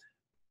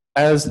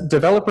as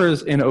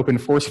developers in Open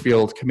Force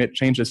Field commit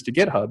changes to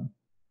GitHub,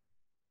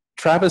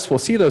 Travis will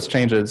see those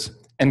changes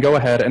and go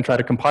ahead and try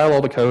to compile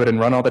all the code and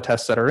run all the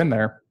tests that are in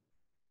there.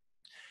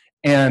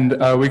 And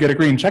we get a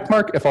green check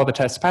mark if all the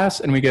tests pass,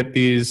 and we get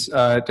these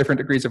different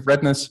degrees of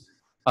redness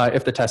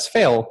if the tests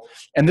fail.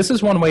 And this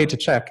is one way to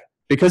check.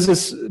 Because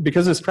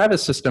this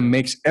Travis system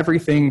makes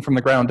everything from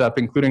the ground up,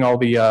 including all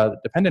the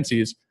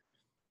dependencies,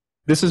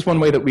 this is one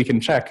way that we can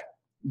check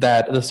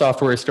that the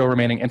software is still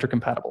remaining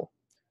intercompatible.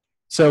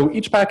 So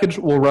each package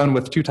will run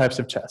with two types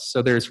of tests.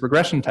 So there's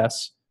regression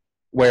tests,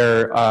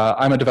 where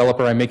I'm a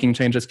developer, I'm making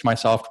changes to my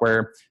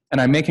software, and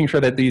I'm making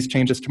sure that these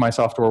changes to my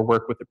software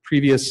work with the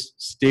previous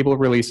stable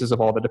releases of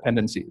all the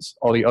dependencies,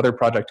 all the other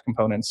project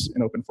components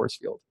in Open Force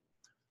Field.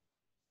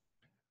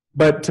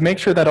 But to make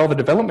sure that all the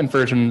development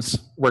versions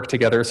work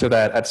together so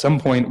that at some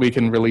point we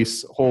can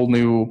release whole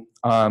new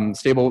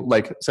stable,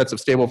 like sets of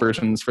stable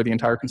versions for the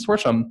entire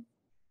consortium,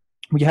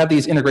 we have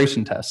these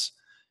integration tests.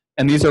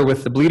 And these are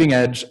with the bleeding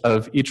edge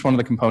of each one of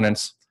the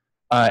components.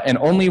 And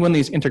only when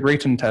these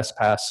integration tests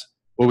pass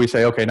will we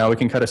say, okay, now we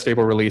can cut a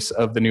stable release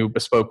of the new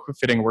bespoke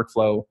fitting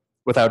workflow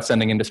without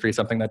sending industry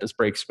something that just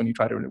breaks when you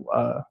try to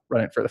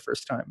run it for the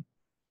first time.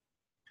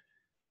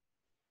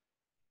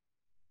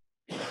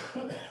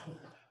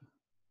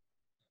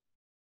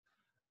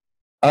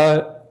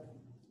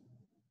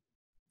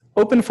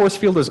 Open Force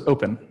Field is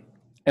open.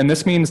 And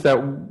this means that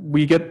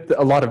we get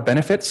a lot of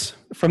benefits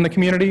from the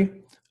community.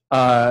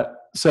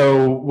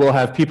 So we'll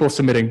have people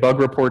submitting bug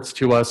reports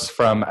to us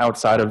from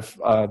outside of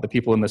the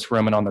people in this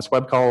room and on this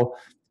web call,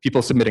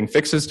 people submitting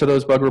fixes to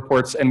those bug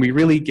reports, and we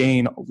really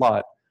gain a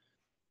lot.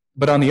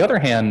 But on the other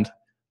hand,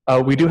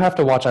 we do have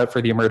to watch out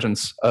for the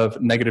emergence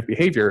of negative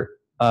behavior.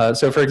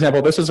 So for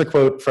example, this is a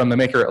quote from the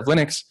maker of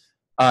Linux,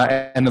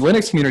 and the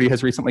Linux community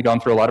has recently gone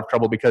through a lot of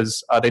trouble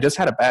because they just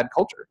had a bad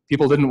culture.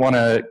 People didn't want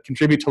to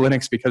contribute to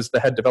Linux because the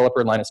head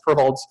developer, Linus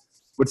Torvalds,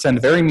 would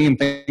send very mean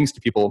things to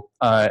people,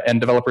 and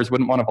developers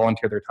wouldn't want to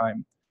volunteer their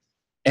time.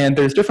 And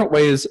there's different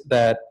ways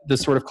that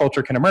this sort of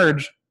culture can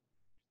emerge,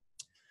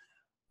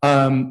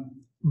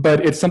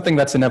 but it's something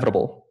that's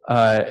inevitable.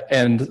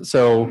 And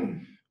so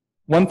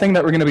one thing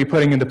that we're going to be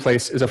putting into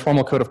place is a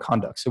formal code of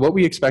conduct. So what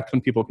we expect when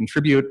people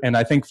contribute, and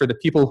I think for the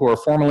people who are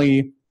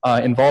formally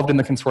involved in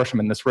the consortium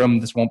in this room,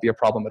 this won't be a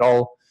problem at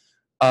all.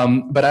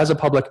 But as the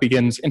public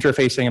begins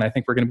interfacing, and I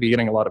think we're going to be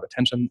getting a lot of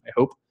attention, I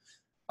hope,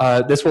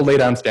 this will lay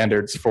down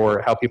standards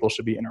for how people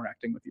should be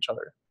interacting with each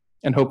other,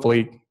 and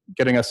hopefully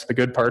getting us the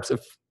good parts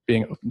of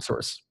being open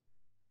source.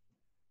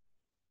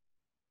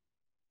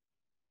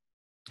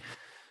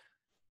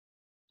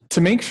 To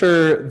make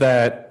sure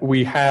that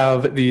we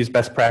have these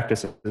best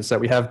practices, that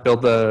we have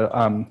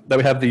that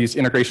we have these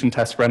integration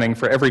tests running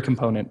for every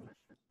component,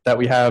 that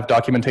we have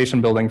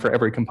documentation building for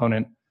every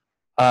component,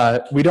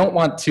 we don't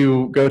want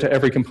to go to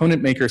every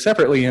component maker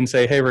separately and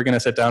say, hey, we're going to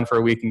sit down for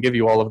a week and give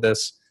you all of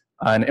this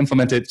and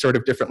implement it sort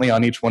of differently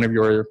on each one of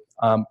your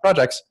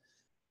projects.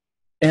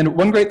 And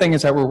one great thing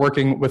is that we're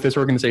working with this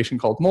organization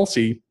called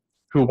MOLSI,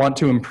 who want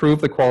to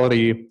improve the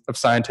quality of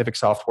scientific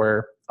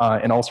software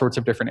in all sorts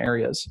of different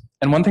areas.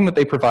 And one thing that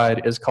they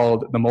provide is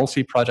called the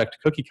MOLSI Project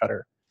Cookie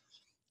Cutter.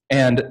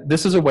 And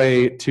this is a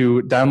way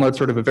to download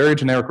sort of a very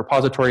generic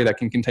repository that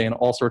can contain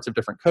all sorts of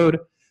different code,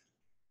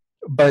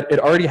 but it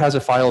already has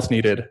the files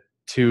needed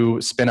to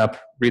spin up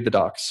Read the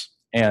Docs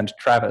and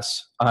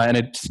Travis. And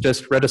it's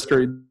just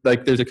registered,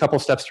 like there's a couple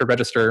steps to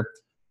register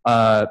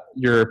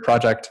your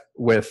project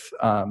with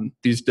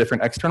these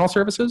different external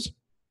services.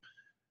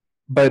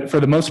 But for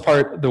the most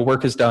part, the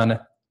work is done.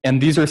 And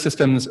these are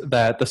systems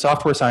that the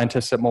software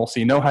scientists at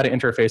MOLSI know how to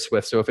interface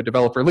with. So if a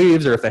developer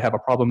leaves or if they have a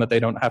problem that they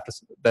don't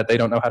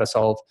know how to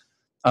solve,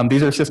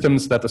 these are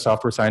systems that the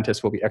software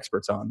scientists will be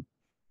experts on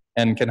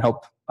and can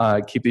help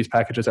keep these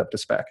packages up to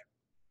spec.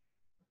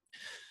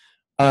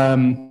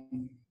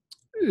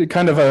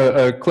 Kind of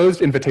a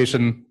closed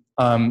invitation,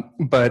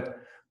 but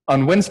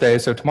on Wednesday,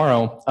 so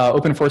tomorrow,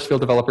 Open Force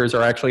Field developers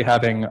are actually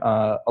having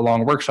a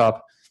long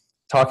workshop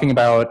talking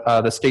about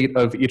the state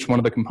of each one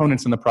of the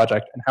components in the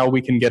project and how we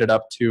can get it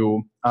up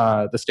to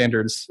the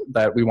standards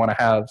that we want to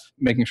have,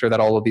 making sure that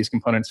all of these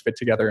components fit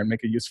together and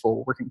make a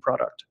useful working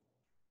product.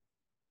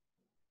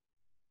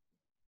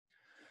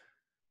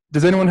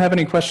 Does anyone have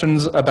any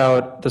questions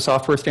about the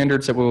software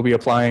standards that we'll be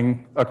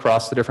applying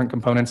across the different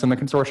components in the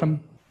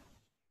consortium?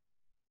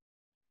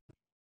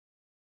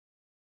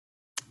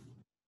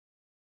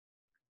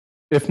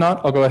 If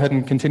not, I'll go ahead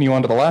and continue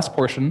on to the last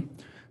portion,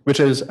 which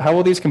is how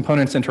will these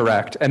components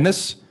interact? And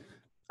this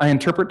I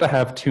interpret to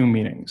have two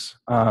meanings.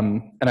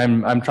 And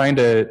I'm trying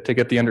to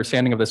get the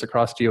understanding of this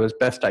across to you as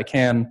best I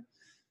can.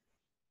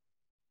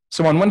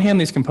 So on one hand,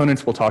 these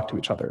components will talk to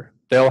each other.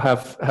 They'll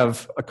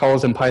have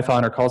calls in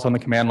Python or calls on the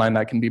command line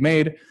that can be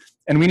made.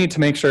 And we need to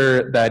make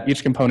sure that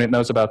each component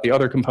knows about the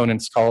other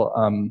component's call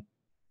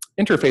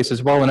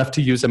interfaces well enough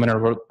to use them in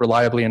a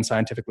reliably and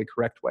scientifically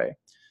correct way.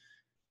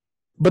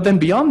 But then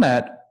beyond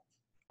that,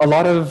 a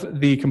lot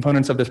of the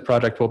components of this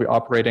project will be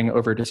operating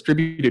over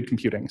distributed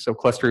computing, so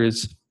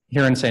clusters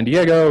here in San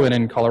Diego and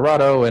in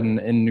Colorado and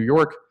in New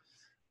York.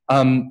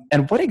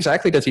 And what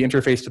exactly does the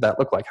interface to that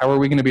look like? How are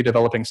we going to be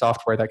developing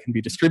software that can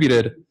be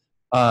distributed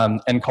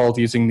and called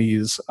using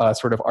these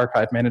sort of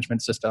archive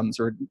management systems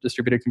or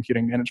distributed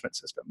computing management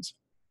systems?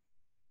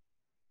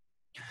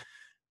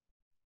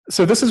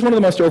 So this is one of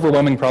the most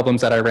overwhelming problems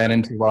that I ran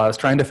into while I was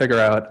trying to figure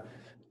out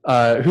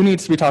who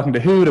needs to be talking to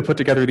who to put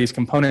together these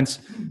components.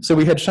 So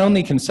we had shown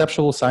the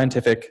conceptual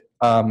scientific,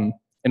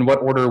 in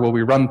what order will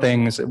we run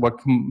things, what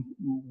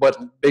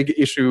big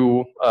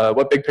issue,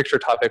 what big picture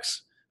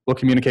topics will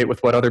communicate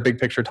with what other big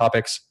picture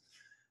topics.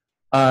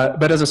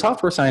 But as a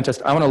software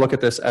scientist, I want to look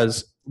at this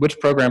as which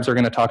programs are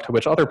going to talk to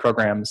which other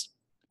programs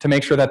to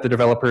make sure that the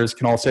developers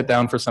can all sit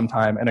down for some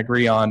time and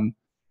agree on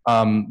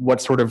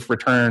what sort of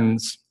return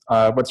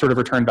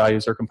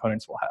values their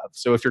components will have.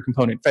 So if your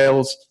component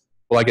fails,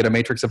 will I get a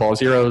matrix of all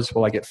zeros?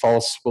 Will I get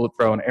false? Will it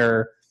throw an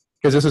error?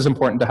 Because this is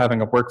important to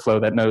having a workflow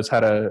that knows how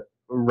to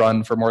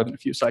run for more than a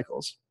few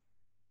cycles.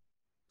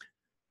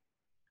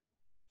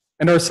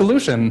 And our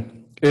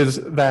solution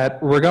is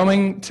that we're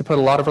going to put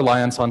a lot of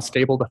reliance on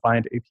stable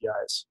defined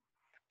APIs.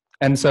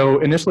 And so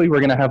initially we're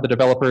going to have the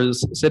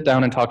developers sit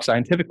down and talk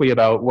scientifically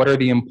about what are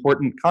the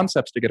important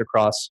concepts to get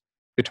across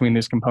between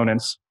these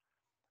components.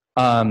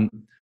 And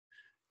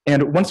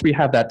once we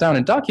have that down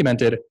and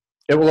documented,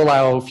 it will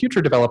allow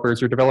future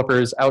developers or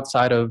developers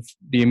outside of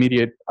the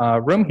immediate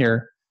room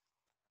here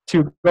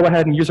to go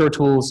ahead and use our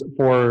tools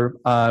for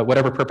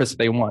whatever purpose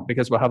they want,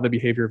 because we'll have the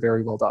behavior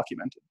very well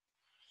documented.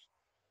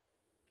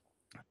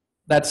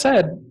 That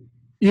said,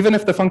 even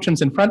if the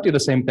functions in front do the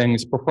same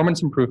things,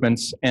 performance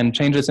improvements and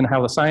changes in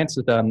how the science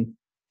is done,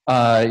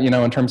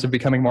 in terms of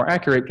becoming more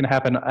accurate, can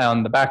happen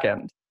on the back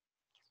end.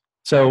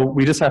 So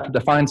we just have to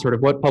define sort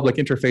of what public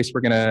interface we're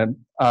going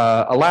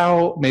to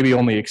allow, maybe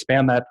only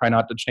expand that, try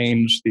not to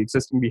change the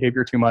existing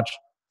behavior too much,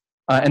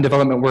 and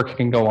development work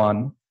can go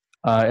on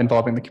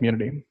involving the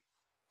community.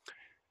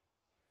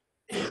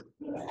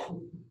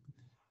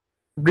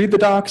 Read the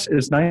docs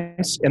is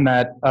nice in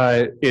that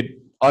it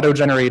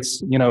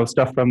auto-generates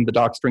stuff from the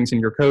doc strings in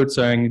your code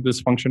saying this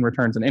function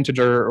returns an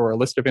integer or a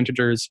list of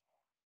integers,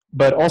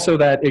 but also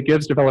that it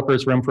gives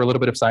developers room for a little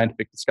bit of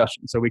scientific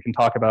discussion. So we can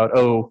talk about,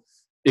 oh,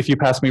 if you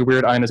pass me a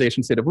weird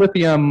ionization state of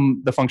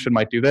lithium, the function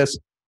might do this,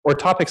 or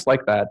topics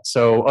like that.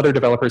 So other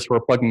developers who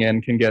are plugging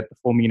in can get the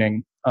full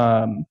meaning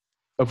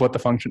of what the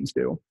functions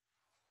do.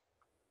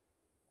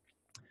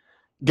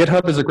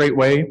 GitHub is a great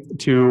way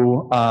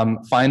to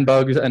find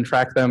bugs and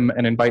track them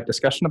and invite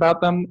discussion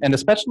about them. And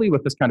especially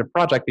with this kind of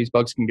project, these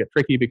bugs can get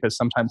tricky because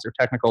sometimes they're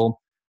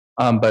technical,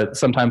 but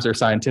sometimes they're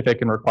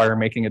scientific and require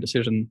making a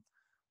decision.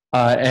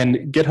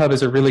 And GitHub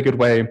is a really good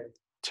way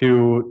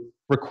to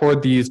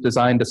record these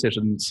design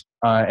decisions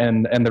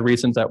and the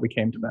reasons that we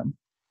came to them.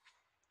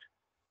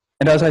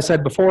 And as I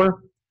said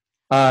before,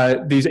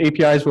 these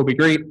APIs will be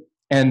great.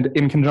 And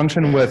in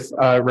conjunction with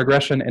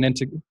regression and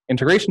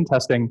integration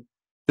testing,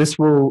 this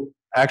will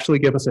actually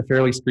give us a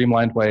fairly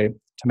streamlined way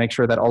to make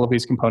sure that all of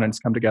these components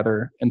come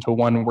together into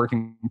one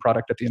working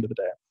product at the end of the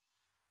day.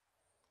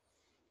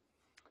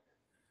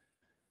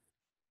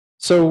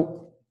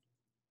 So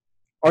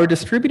our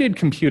distributed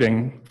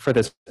computing for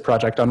this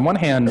project, on one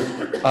hand,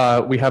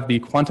 we have the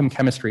quantum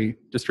chemistry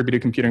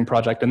distributed computing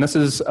project, and this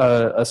is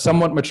a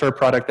somewhat mature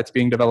product that's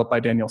being developed by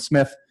Daniel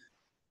Smith.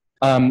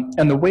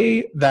 And the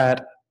way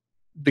that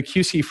the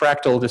QC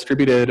fractal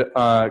distributed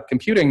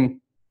computing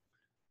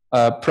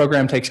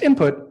program takes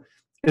input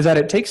is that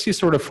it takes these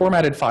sort of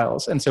formatted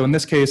files. And so in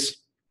this case,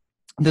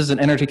 this is an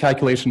energy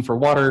calculation for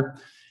water,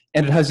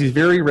 and it has these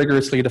very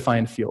rigorously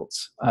defined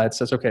fields. It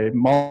says, okay,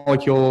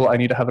 molecule, I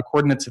need to have the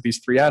coordinates of these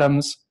 3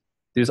 atoms.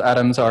 These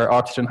atoms are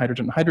oxygen,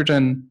 hydrogen,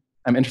 hydrogen.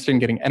 I'm interested in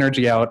getting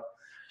energy out,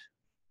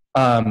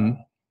 and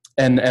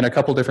a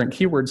couple different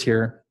keywords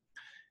here.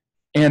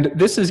 And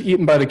this is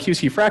eaten by the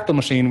QC fractal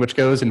machine, which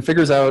goes and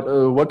figures out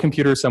what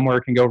computer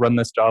somewhere can go run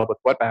this job with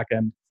what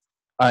backend,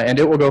 and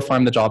it will go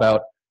farm the job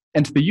out.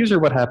 And to the user,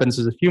 what happens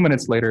is a few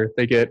minutes later,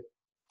 they get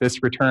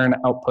this return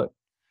output.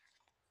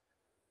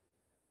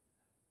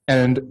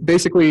 And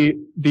basically,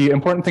 the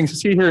important thing to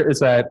see here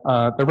is that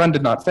the run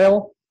did not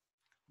fail.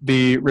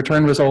 The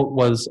return result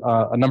was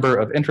a number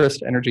of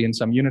interest, energy in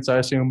some units, I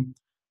assume.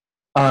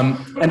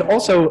 And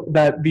also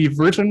that the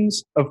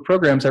versions of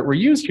programs that were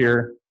used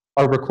here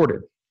are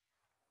recorded.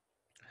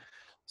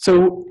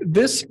 So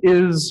this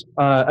is,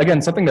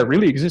 again, something that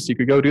really exists. You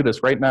could go do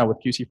this right now with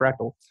QC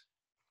Fractal.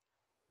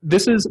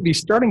 This is the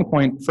starting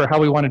point for how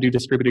we want to do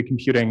distributed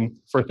computing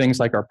for things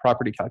like our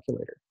property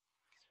calculator.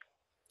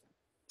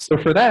 So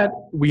for that,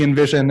 we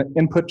envision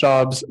input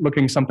jobs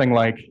looking something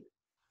like,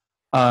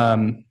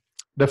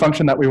 the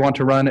function that we want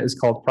to run is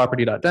called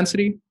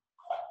property.density.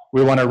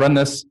 We want to run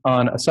this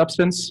on a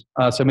substance.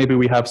 So maybe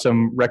we have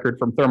some record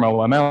from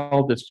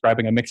ThermoML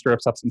describing a mixture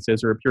of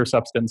substances or a pure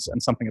substance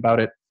and something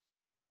about it.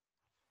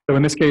 So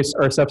in this case,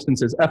 our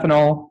substance is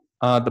ethanol.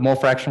 The mole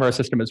fraction of our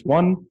system is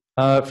 1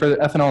 for the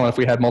ethanol. And if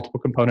we had multiple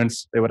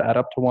components, they would add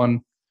up to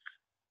 1.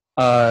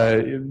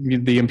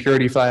 The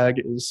impurity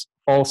flag is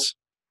false.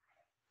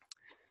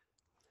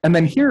 And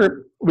then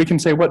here, we can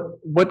say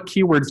what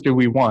keywords do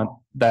we want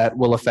that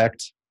will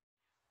affect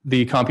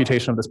the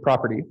computation of this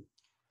property.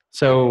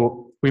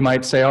 So we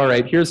might say, all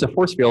right, here's the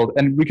force field,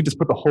 and we could just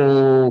put the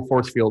whole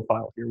force field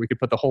file here. We could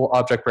put the whole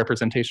object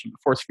representation of the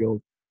force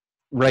field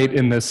right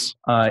in this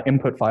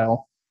input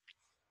file.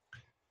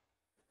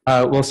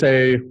 We'll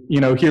say,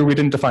 here we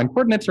didn't define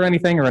coordinates or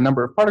anything or a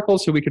number of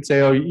particles, so we could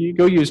say, oh, you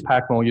go use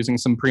PACML using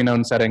some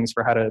pre-known settings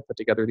for how to put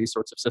together these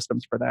sorts of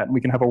systems for that. And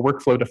we can have a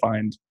workflow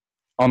defined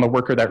on the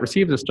worker that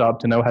receives this job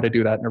to know how to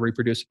do that in a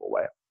reproducible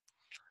way.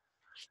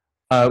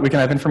 We can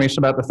have information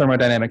about the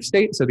thermodynamic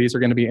state. So these are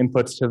going to be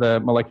inputs to the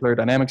molecular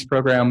dynamics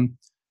program.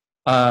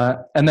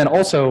 And then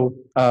also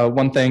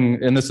one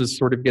thing, and this is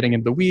sort of getting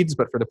into the weeds,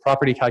 but for the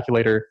property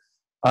calculator,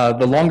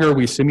 the longer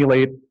we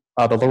simulate,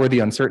 the lower the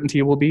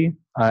uncertainty will be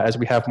as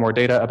we have more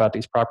data about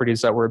these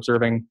properties that we're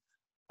observing.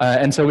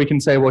 And so we can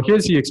say, well,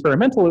 here's the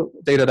experimental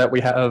data that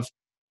we have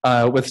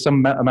with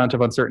some amount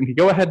of uncertainty.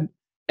 Go ahead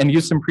and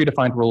use some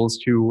predefined rules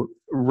to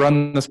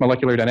run this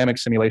molecular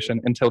dynamics simulation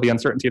until the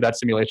uncertainty of that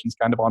simulation is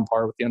kind of on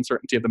par with the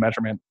uncertainty of the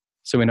measurement,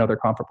 so we know they're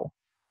comparable.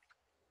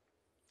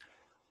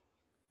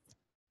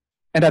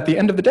 And at the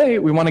end of the day,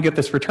 we want to get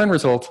this return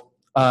result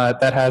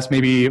that has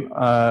maybe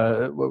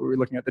what we're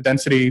looking at, the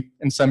density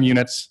in some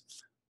units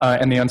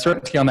and the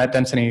uncertainty on that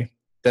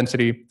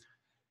density.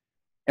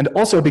 And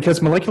also,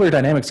 because molecular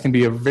dynamics can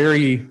be a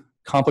very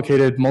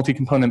complicated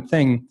multi-component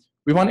thing,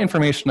 we want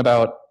information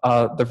about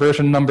the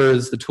version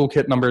numbers, the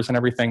toolkit numbers, and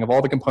everything of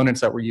all the components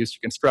that were used to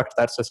construct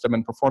that system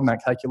and perform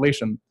that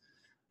calculation.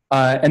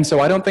 And so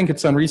I don't think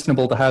it's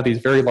unreasonable to have these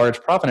very large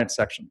provenance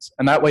sections.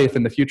 And that way, if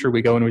in the future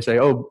we go and we say,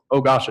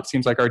 oh gosh, it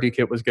seems like our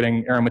DKIT was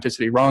getting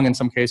aromaticity wrong in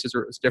some cases,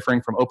 or it was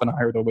differing from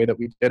OpenEye or the way that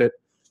we did it,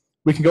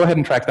 we can go ahead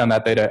and track down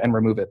that data and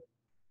remove it,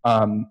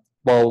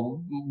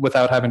 well,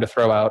 without having to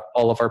throw out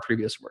all of our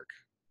previous work.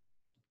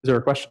 Is there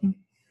a question?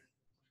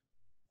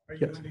 Are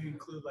you going to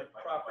include like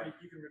property?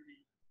 You can repeat.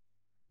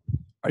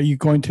 Are you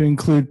going to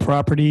include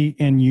property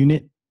and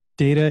unit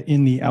data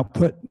in the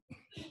output?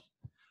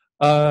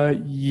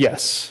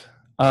 Yes.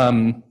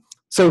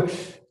 So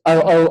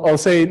I'll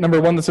say,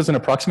 number one, this is an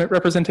approximate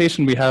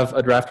representation. We have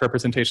a draft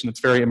representation that's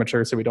very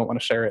immature, so we don't want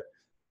to share it.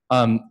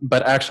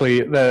 But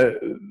actually,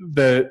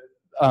 the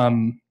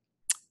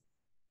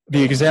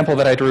example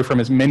that I drew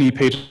from is many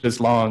pages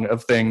long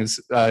of things,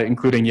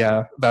 including,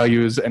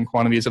 values and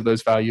quantities of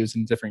those values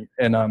in different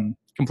and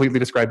completely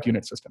described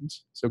unit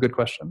systems. So good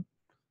question.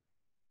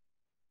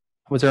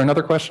 Was there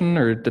another question,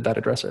 or did that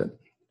address it?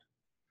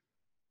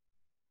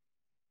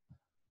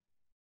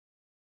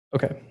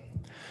 Okay.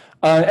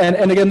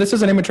 And again, this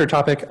is an immature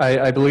topic.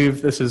 I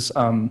believe this is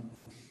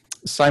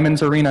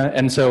Simon's arena,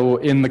 and so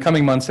in the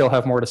coming months, he'll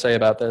have more to say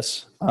about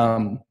this.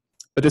 But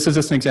this is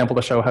just an example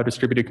to show how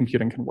distributed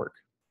computing can work.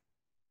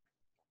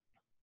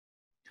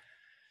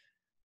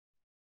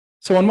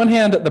 So on one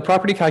hand, the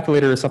property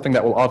calculator is something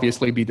that will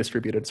obviously be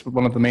distributed. It's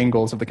one of the main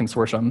goals of the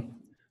consortium.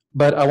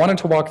 But I wanted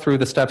to walk through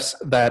the steps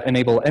that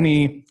enable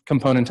any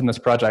component in this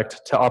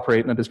project to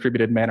operate in a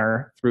distributed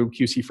manner through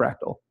QC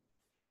fractal.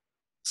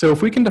 So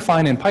if we can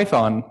define in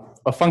Python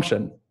a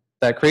function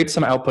that creates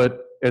some output,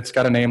 it's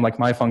got a name like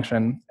my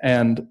function,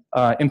 and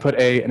input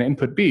A and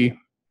input B,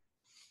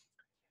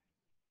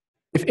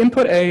 if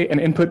input A and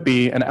input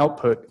B and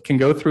output can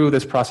go through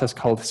this process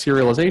called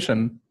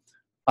serialization,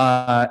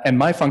 and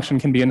my function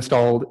can be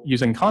installed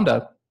using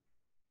Conda,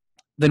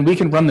 then we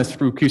can run this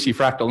through QC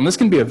fractal. And this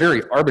can be a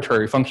very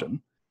arbitrary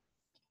function.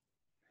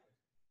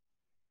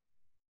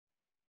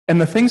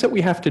 And the things that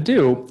we have to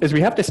do is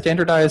we have to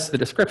standardize the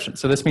description.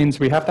 So this means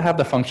we have to have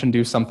the function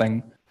do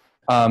something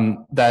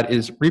that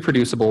is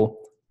reproducible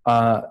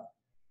and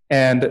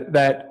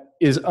that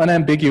is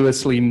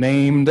unambiguously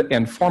named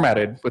and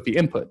formatted with the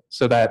input,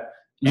 so that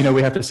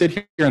we have to sit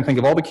here and think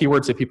of all the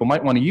keywords that people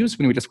might want to use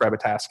when we describe a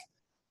task.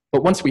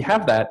 But once we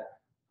have that,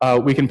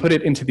 we can put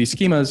it into these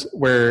schemas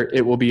where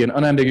it will be an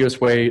unambiguous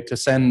way to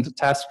send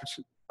task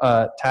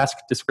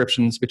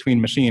descriptions between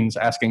machines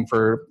asking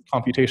for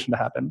computation to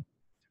happen.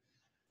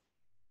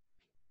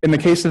 In the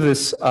case of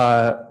this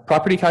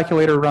property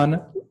calculator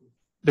run,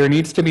 there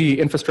needs to be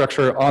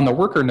infrastructure on the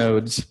worker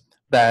nodes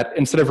that,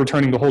 instead of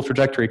returning the whole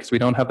trajectory, because we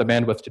don't have the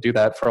bandwidth to do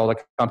that for all the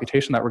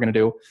computation that we're going to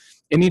do,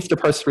 it needs to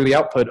parse through the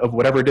output of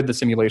whatever did the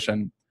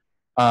simulation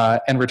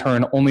and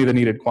return only the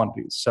needed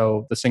quantities,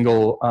 so the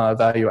single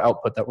value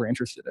output that we're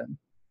interested in.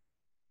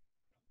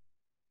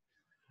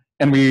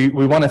 And we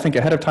want to think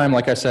ahead of time,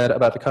 like I said,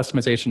 about the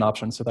customization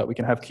options so that we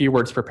can have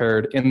keywords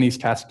prepared in these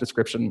task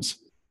descriptions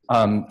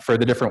for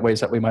the different ways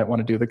that we might want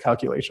to do the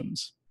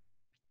calculations.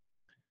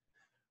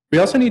 We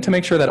also need to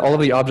make sure that all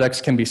of the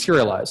objects can be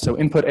serialized. So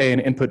input A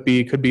and input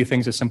B could be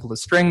things as simple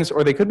as strings,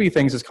 or they could be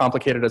things as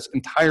complicated as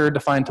entire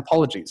defined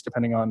topologies,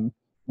 depending on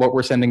what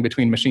we're sending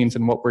between machines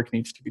and what work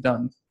needs to be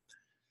done.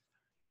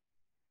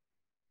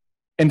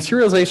 And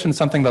serialization is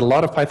something that a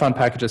lot of Python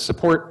packages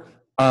support,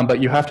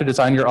 but you have to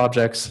design your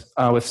objects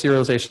with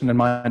serialization in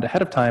mind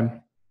ahead of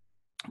time.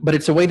 But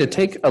it's a way to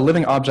take a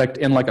living object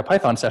in like a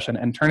Python session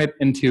and turn it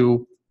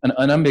into an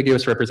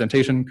unambiguous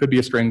representation, could be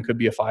a string, could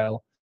be a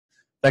file,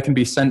 that can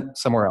be sent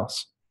somewhere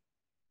else.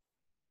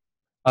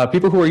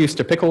 People who are used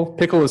to pickle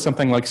is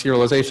something like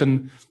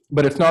serialization,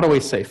 but it's not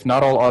always safe.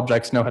 Not all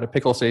objects know how to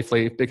pickle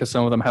safely because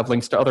some of them have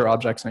links to other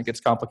objects and it gets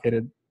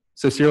complicated.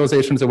 So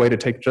serialization is a way to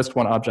take just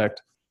one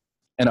object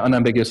and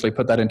unambiguously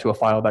put that into a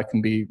file that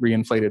can be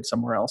reinflated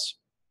somewhere else.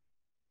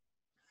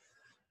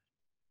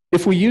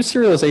 If we use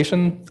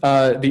serialization,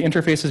 the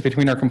interfaces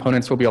between our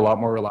components will be a lot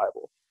more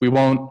reliable. We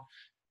won't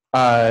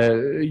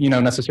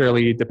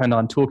necessarily depend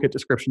on toolkit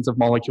descriptions of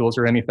molecules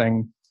or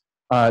anything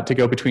to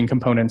go between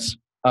components.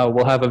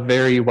 we'll have a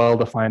very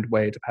well-defined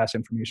way to pass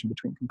information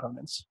between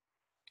components.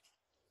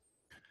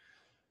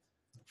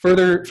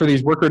 Further, for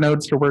these worker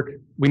nodes to work,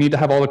 we need to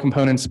have all the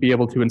components be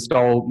able to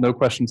install no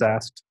questions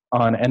asked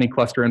on any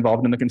cluster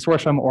involved in the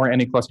consortium or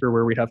any cluster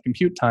where we have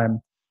compute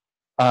time.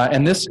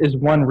 And this is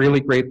one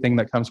really great thing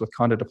that comes with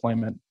Conda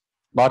deployment.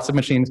 Lots of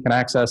machines can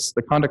access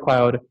the Conda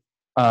cloud.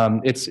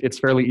 It's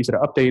fairly easy to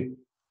update.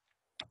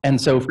 And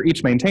so for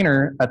each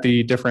maintainer at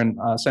the different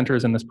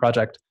centers in this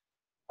project,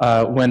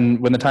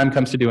 when the time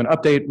comes to do an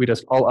update, we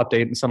just all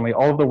update, and suddenly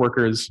all of the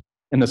workers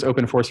in this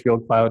Open Force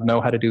Field Cloud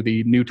know how to do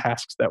the new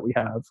tasks that we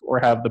have or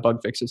have the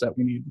bug fixes that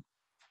we need.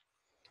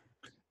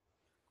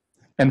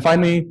 And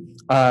finally,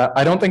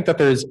 I don't think that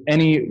there's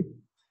any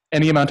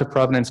amount of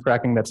provenance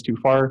cracking that's too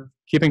far.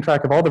 Keeping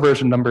track of all the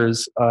version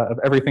numbers of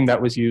everything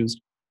that was used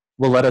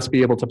will let us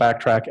be able to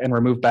backtrack and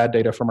remove bad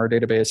data from our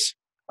database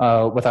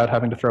without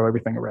having to throw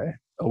everything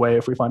away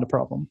if we find a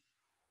problem.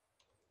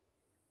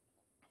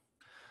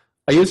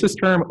 I use this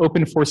term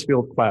Open Force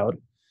Field Cloud.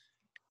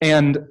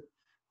 And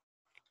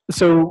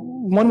so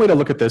one way to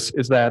look at this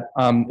is that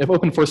if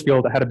Open Force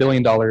Field had $1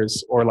 billion,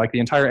 or like the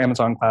entire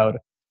Amazon cloud,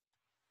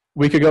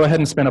 we could go ahead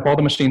and spin up all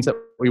the machines that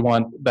we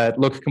want that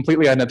look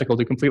completely identical,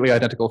 do completely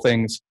identical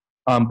things,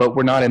 but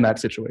we're not in that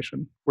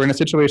situation. We're in a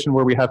situation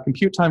where we have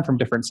compute time from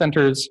different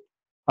centers,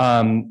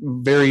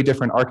 very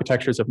different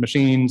architectures of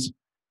machines,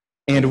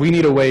 and we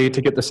need a way to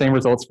get the same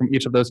results from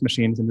each of those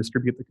machines and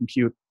distribute the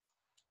compute.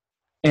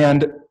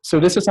 And so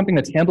this is something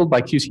that's handled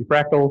by QC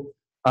Fractal,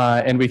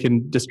 and we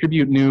can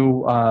distribute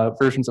new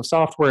versions of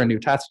software and new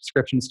task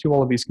descriptions to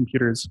all of these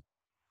computers.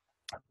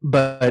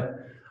 But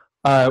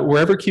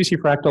wherever QC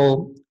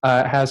Fractal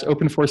has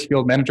Open Force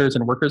Field managers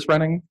and workers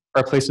running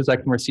are places that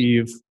can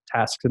receive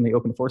tasks in the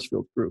Open Force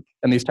Field group.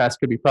 And these tasks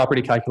could be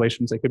property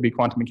calculations, they could be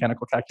quantum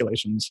mechanical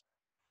calculations.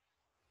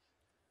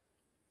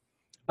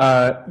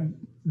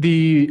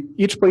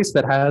 Each place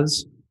that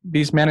has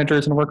these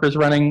managers and workers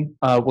running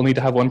will need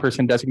to have one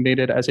person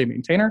designated as a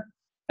maintainer.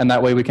 And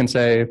that way we can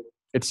say,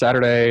 it's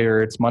Saturday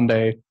or it's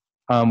Monday,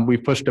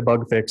 we've pushed a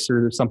bug fix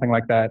or something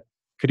like that.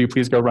 Could you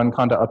please go run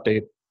Conda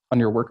update on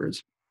your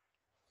workers?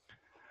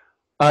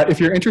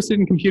 If you're interested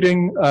in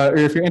computing, or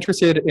if you're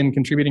interested in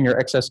contributing your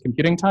excess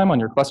computing time on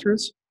your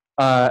clusters,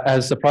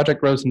 as the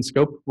project grows in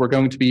scope, we're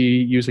going to be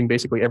using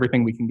basically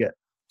everything we can get.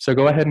 So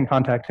go ahead and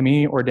contact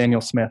me or Daniel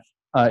Smith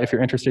if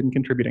you're interested in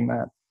contributing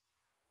that.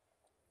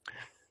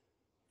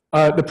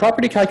 The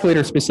property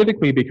calculator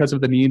specifically because of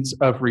the needs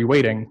of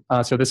reweighting.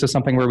 So this is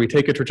something where we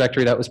take a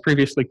trajectory that was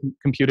previously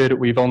computed.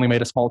 We've only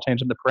made a small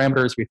change in the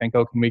parameters. We think,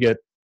 oh, can we get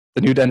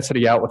the new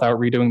density out without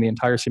redoing the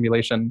entire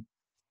simulation?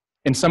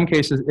 In some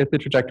cases, if the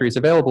trajectory is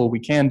available, we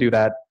can do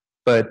that.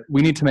 But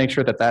we need to make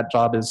sure that that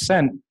job is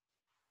sent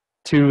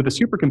to the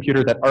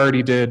supercomputer that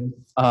already did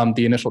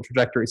the initial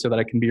trajectory so that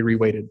it can be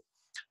reweighted.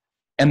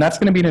 And that's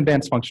going to be an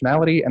advanced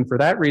functionality. And for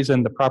that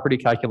reason, the property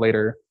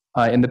calculator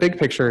in the big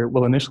picture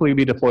will initially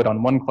be deployed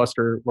on one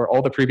cluster where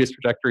all the previous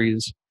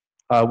trajectories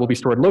will be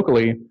stored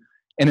locally.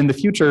 And in the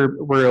future,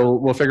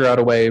 we'll figure out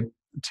a way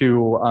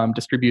to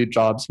distribute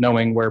jobs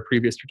knowing where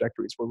previous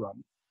trajectories were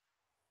run.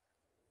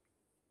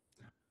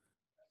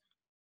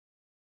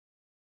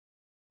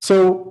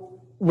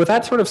 So with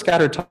that sort of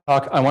scattered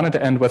talk, I wanted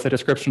to end with a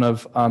description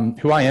of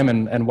who I am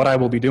and what I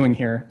will be doing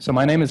here. So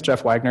my name is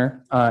Jeff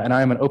Wagner, and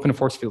I am an Open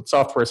Force Field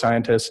software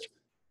scientist.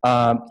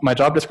 My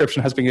job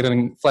description has been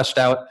getting fleshed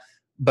out,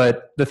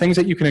 but the things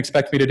that you can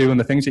expect me to do and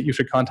the things that you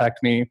should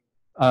contact me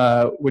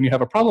when you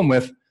have a problem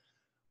with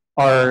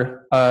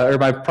are, or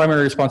my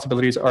primary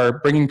responsibilities are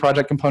bringing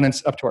project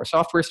components up to our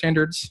software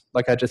standards,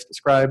 like I just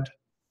described,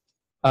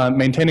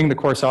 maintaining the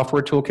core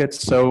software toolkits.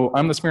 So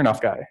I'm the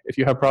Smirnoff guy. If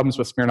you have problems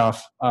with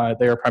Smirnoff,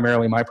 they are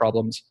primarily my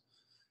problems.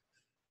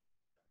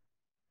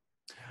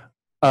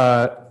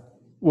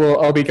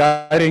 I'll be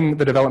guiding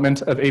the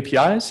development of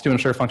APIs to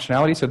ensure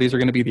functionality. So these are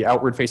going to be the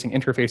outward-facing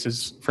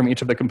interfaces from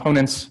each of the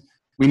components.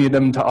 We need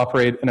them to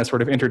operate in a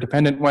sort of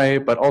interdependent way,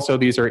 but also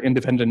these are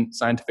independent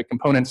scientific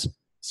components.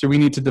 So we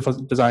need to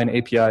design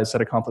APIs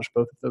that accomplish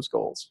both of those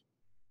goals.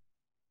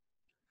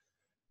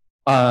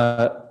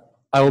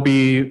 I will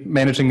be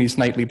managing these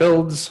nightly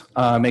builds,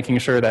 making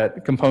sure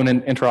that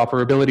component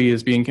interoperability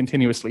is being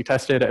continuously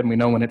tested and we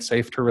know when it's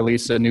safe to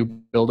release a new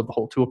build of the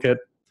whole toolkit.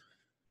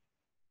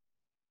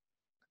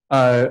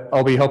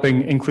 I'll be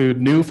helping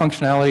include new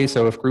functionality,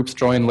 so if groups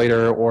join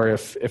later or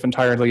if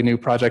entirely new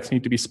projects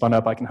need to be spun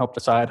up, I can help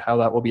decide how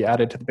that will be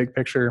added to the big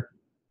picture.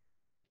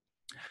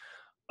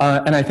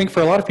 And I think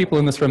for a lot of people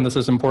in this room, this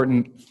is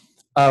important.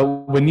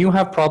 When you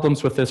have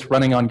problems with this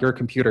running on your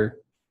computer,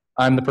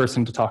 I'm the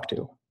person to talk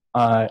to.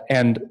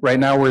 And right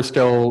now we're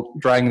still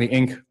drying the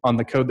ink on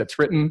the code that's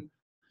written.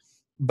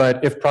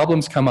 But if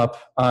problems come up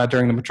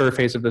during the mature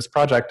phase of this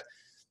project,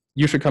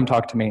 you should come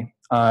talk to me.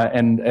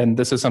 And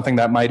this is something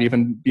that might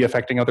even be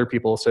affecting other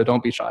people, so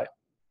don't be shy.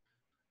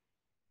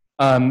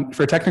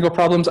 For technical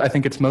problems, I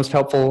think it's most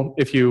helpful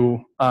if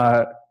you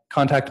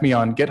contact me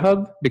on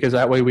GitHub, because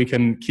that way we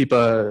can keep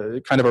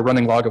a kind of a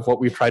running log of what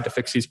we've tried to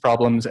fix these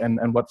problems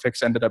and what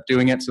fix ended up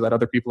doing it so that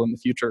other people in the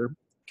future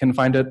can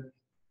find it.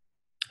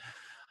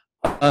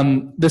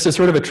 This is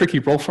sort of a tricky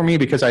role for me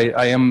because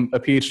I am a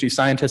PhD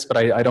scientist, but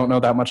I don't know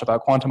that much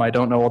about quantum. I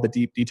don't know all the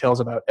deep details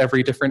about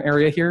every different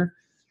area here.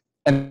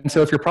 And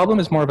so if your problem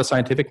is more of a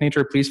scientific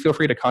nature, please feel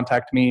free to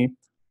contact me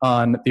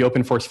on the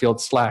Open Force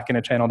Field Slack in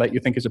a channel that you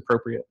think is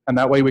appropriate. And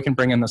that way we can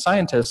bring in the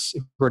scientists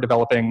who are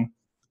developing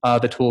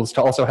the tools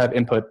to also have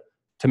input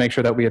to make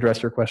sure that we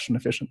address your question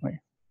efficiently.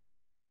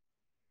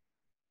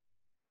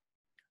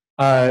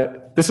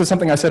 This is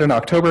something I said in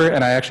October,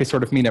 and I actually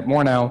sort of mean it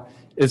more now,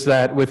 is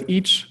that with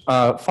each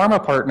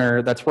pharma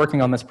partner that's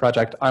working on this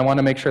project, I want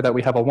to make sure that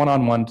we have a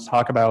one-on-one to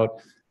talk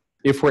about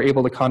if we're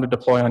able to conda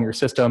deploy on your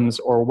systems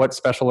or what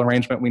special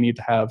arrangement we need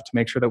to have to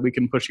make sure that we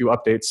can push you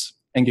updates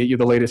and get you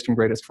the latest and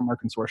greatest from our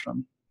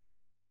consortium.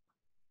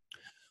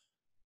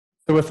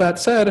 So with that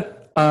said,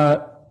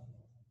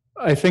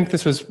 I think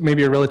this was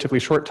maybe a relatively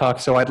short talk,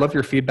 so I'd love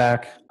your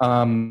feedback.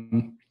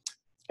 And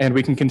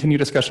we can continue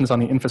discussions on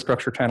the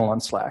infrastructure channel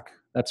on Slack.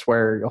 That's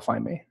where you'll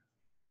find me.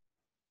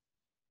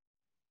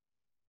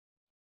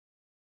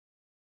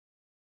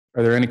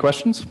 Are there any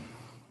questions?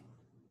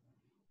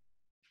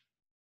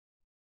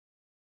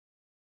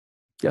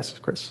 Yes,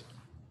 Chris.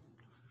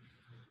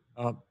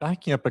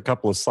 Backing up a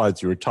couple of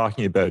slides, you were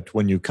talking about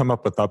when you come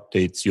up with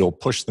updates, you'll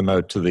push them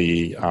out to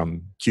the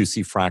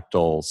QC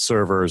Fractal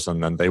servers,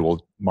 and then they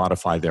will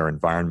modify their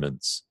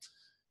environments.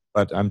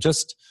 But I'm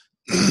just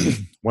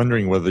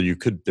wondering whether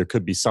there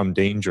could be some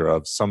danger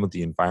of some of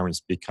the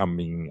environments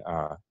becoming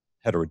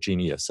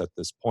heterogeneous at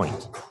this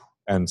point.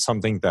 And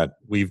something that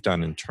we've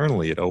done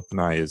internally at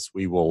OpenEye is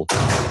we will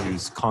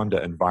use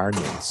conda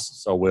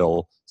environments. So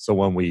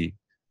when we,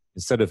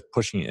 instead of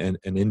pushing an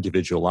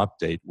individual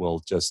update,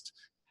 we'll just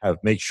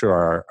make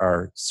sure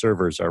our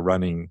servers are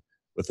running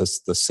with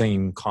the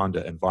same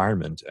conda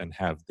environment and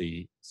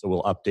so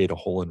we'll update a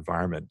whole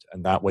environment,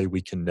 and that way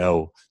we can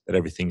know that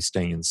everything's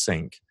staying in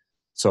sync.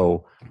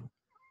 So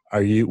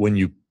are you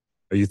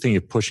thinking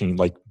of pushing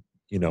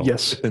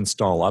yes,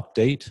 install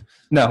update?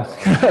 No.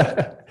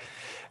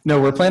 No,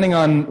 we're planning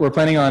on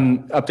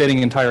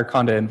updating entire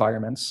conda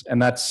environments, and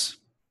that's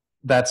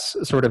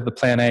sort of the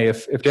plan A.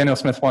 If Daniel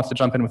Smith wants to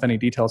jump in with any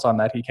details on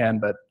that, he can,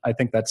 but I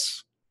think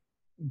that's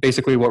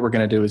basically what we're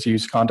going to do is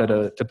use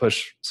conda to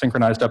push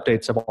synchronized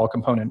updates of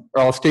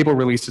all stable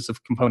releases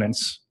of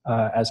components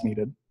as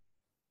needed.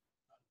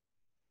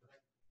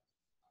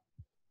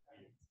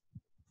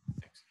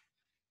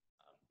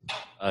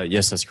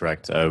 Yes, that's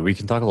correct. We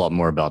can talk a lot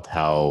more about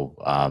how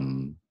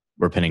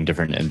we're pinning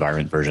different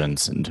environment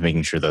versions and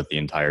making sure that the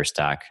entire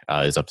stack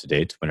is up to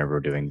date whenever we're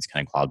doing these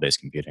kind of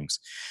cloud-based computings.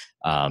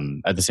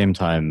 At the same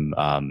time,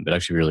 it's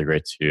actually really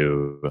great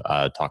to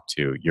talk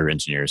to your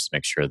engineers to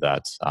make sure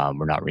that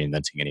we're not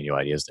reinventing any new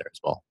ideas there as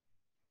well.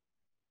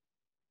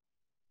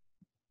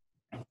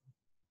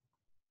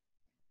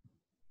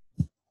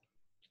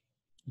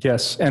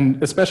 Yes,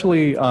 and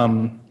especially,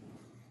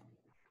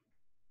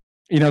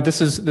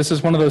 this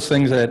is one of those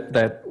things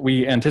that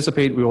we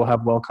anticipate we will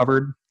have well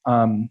covered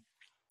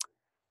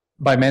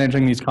by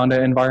managing these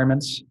conda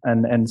environments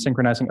and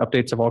synchronizing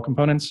updates of all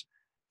components.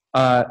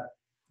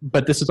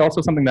 But this is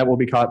also something that will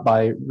be caught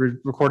by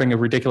recording a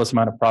ridiculous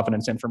amount of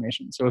provenance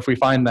information. So if we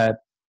find that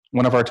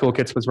one of our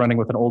toolkits was running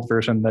with an old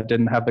version that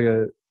didn't have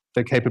the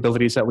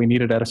capabilities that we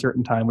needed at a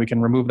certain time, we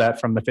can remove that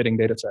from the fitting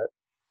data set.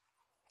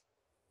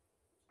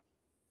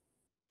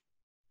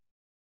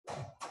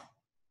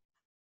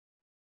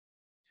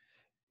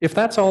 If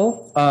that's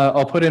all,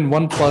 I'll put in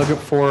one plug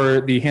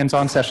for the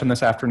hands-on session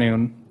this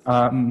afternoon.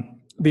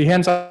 The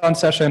hands-on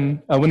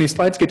session, when these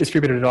slides get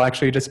distributed, it'll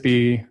actually just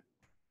be,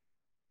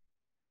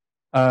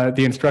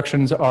 the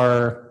instructions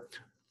are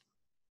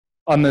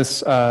on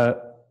this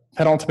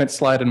penultimate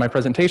slide in my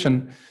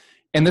presentation.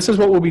 And this is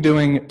what we'll be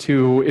doing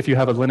to, if you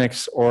have a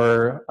Linux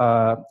or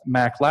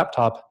Mac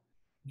laptop,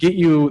 get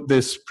you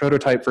this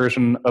prototype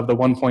version of the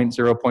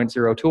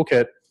 1.0.0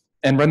 toolkit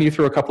and run you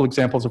through a couple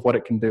examples of what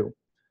it can do.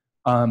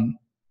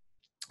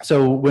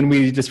 So when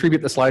we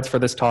distribute the slides for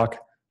this talk,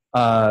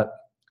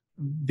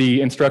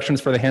 the instructions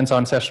for the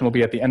hands-on session will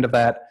be at the end of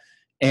that.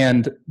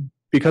 And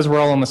because we're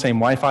all on the same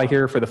Wi-Fi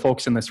here for the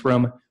folks in this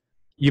room,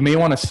 you may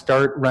want to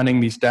start running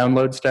these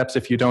download steps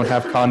if you don't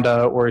have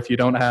conda, or if you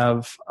don't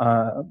have,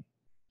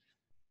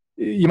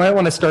 you might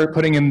want to start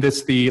putting in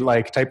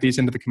type these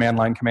into the command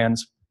line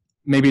commands,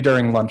 maybe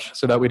during lunch,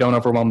 so that we don't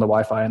overwhelm the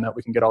Wi-Fi and that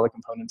we can get all the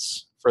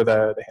components for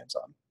the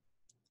hands-on.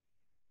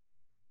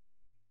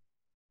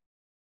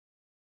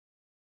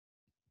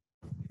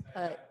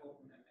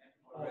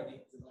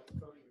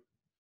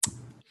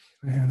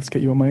 Yeah, let's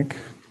get you a mic.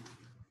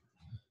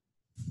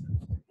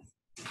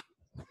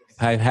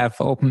 I have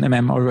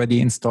OpenMM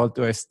already installed.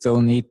 Do I still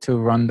need to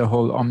run the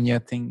whole Omnia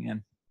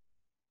thing?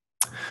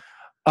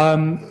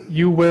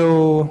 You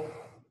will,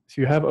 if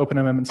you have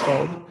OpenMM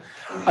installed,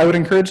 I would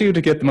encourage you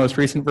to get the most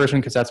recent version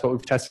because that's what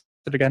we've tested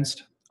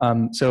against.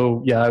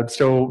 So yeah, I would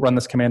still run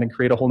this command and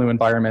create a whole new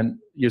environment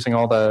using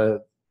all the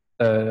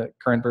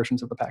current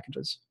versions of the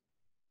packages.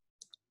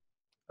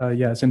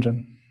 Yeah,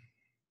 Zinjan.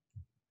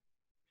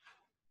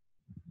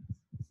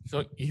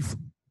 So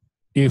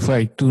if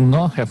I do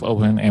not have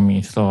OpenM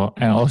installed,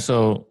 and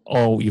also,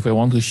 or if I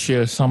want to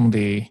share some of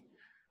the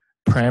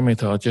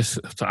parameter, just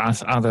to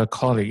ask other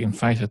colleagues in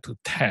Pfizer to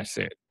test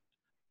it,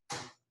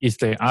 is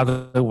there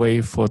other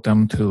way for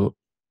them to,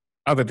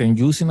 other than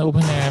using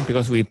OpenM,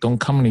 because we don't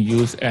commonly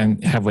use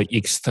and have an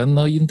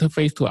external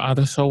interface to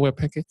other software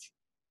package?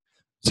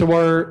 So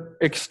our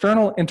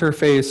external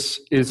interface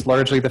is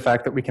largely the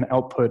fact that we can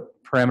output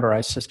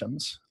parameterized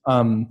systems.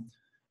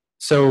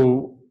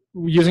 So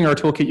using our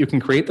toolkit, you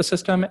can create the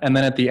system, and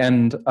then at the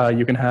end,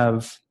 you can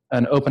have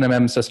an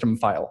OpenMM system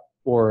file,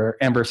 or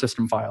Amber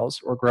system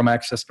files, or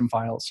GROMACS system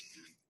files.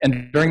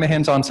 And during the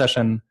hands-on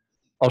session,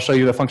 I'll show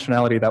you the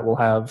functionality that we'll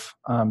have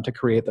to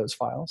create those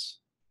files.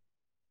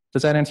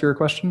 Does that answer your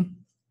question?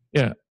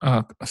 Yeah,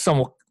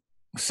 somewhat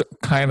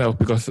kind of,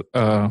 because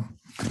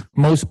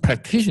most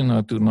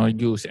practitioners do not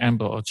use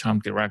Amber or Charm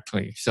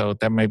directly. So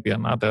that may be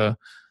another,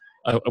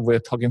 we're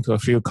talking to a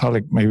few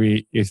colleagues,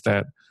 maybe is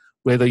that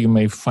whether you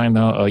may find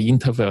out an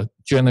interface,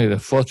 generate a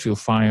force field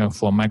file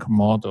for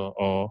micromodel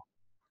or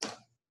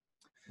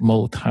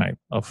mode type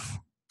of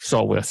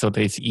software so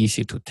that it's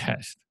easy to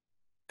test.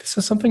 This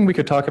is something we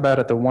could talk about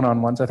at the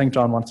one-on-ones. I think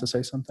John wants to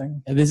say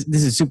something. This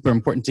is super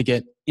important to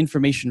get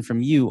information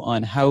from you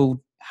on how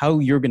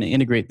you're going to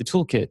integrate the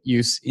toolkit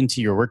use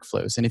into your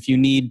workflows. And if you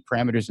need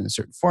parameters in a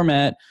certain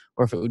format,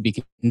 or if it would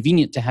be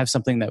convenient to have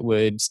something that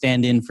would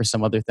stand in for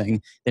some other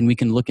thing, then we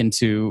can look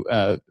into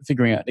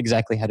figuring out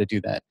exactly how to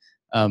do that.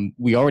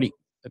 We already,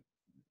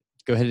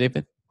 go ahead,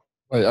 David.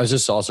 I was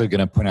just also going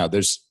to point out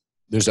there's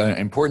an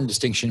important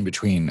distinction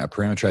between a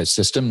parameterized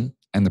system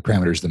and the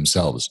parameters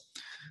themselves.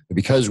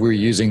 Because we're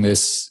using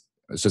this,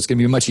 so it's going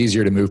to be much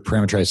easier to move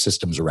parameterized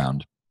systems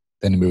around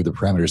than to move the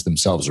parameters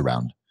themselves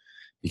around.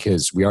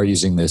 Because we are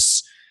using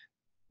this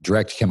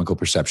direct chemical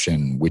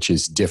perception, which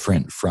is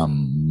different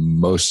from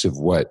most of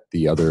what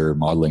the other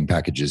modeling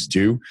packages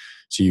do.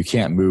 So you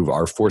can't move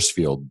our force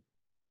field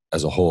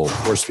as a whole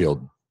force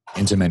field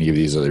into many of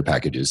these other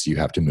packages. You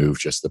have to move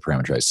just the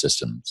parameterized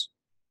systems.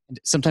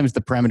 Sometimes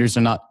the parameters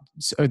are not,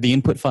 or the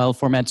input file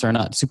formats are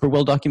not super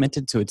well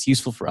documented, so it's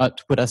useful for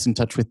to put us in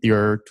touch with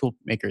your tool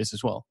makers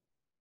as well.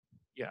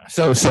 Yeah,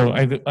 so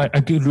I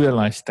do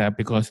realize that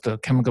because the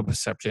chemical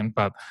perception,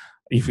 but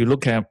if you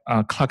look at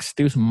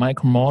Clark-Still's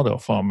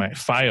micromodel format,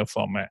 file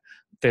format,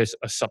 there's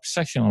a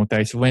subsection of that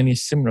is very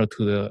similar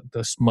to the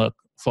SMRC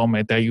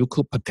format that you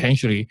could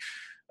potentially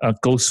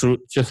go through,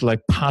 just like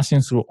passing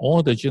through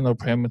all the general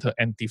parameter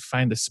and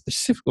define the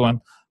specific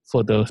one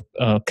for the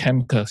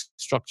chemical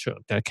structure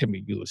that can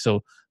be used.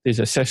 So there's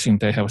a section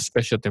that have a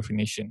special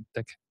definition.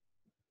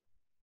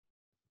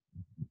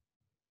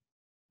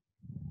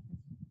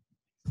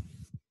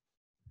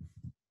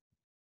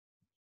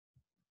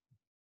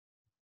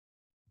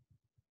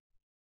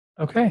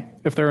 Okay,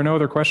 if there are no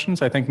other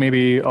questions, I think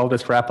maybe I'll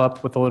just wrap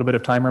up with a little bit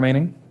of time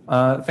remaining.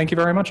 Thank you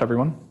very much,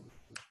 everyone.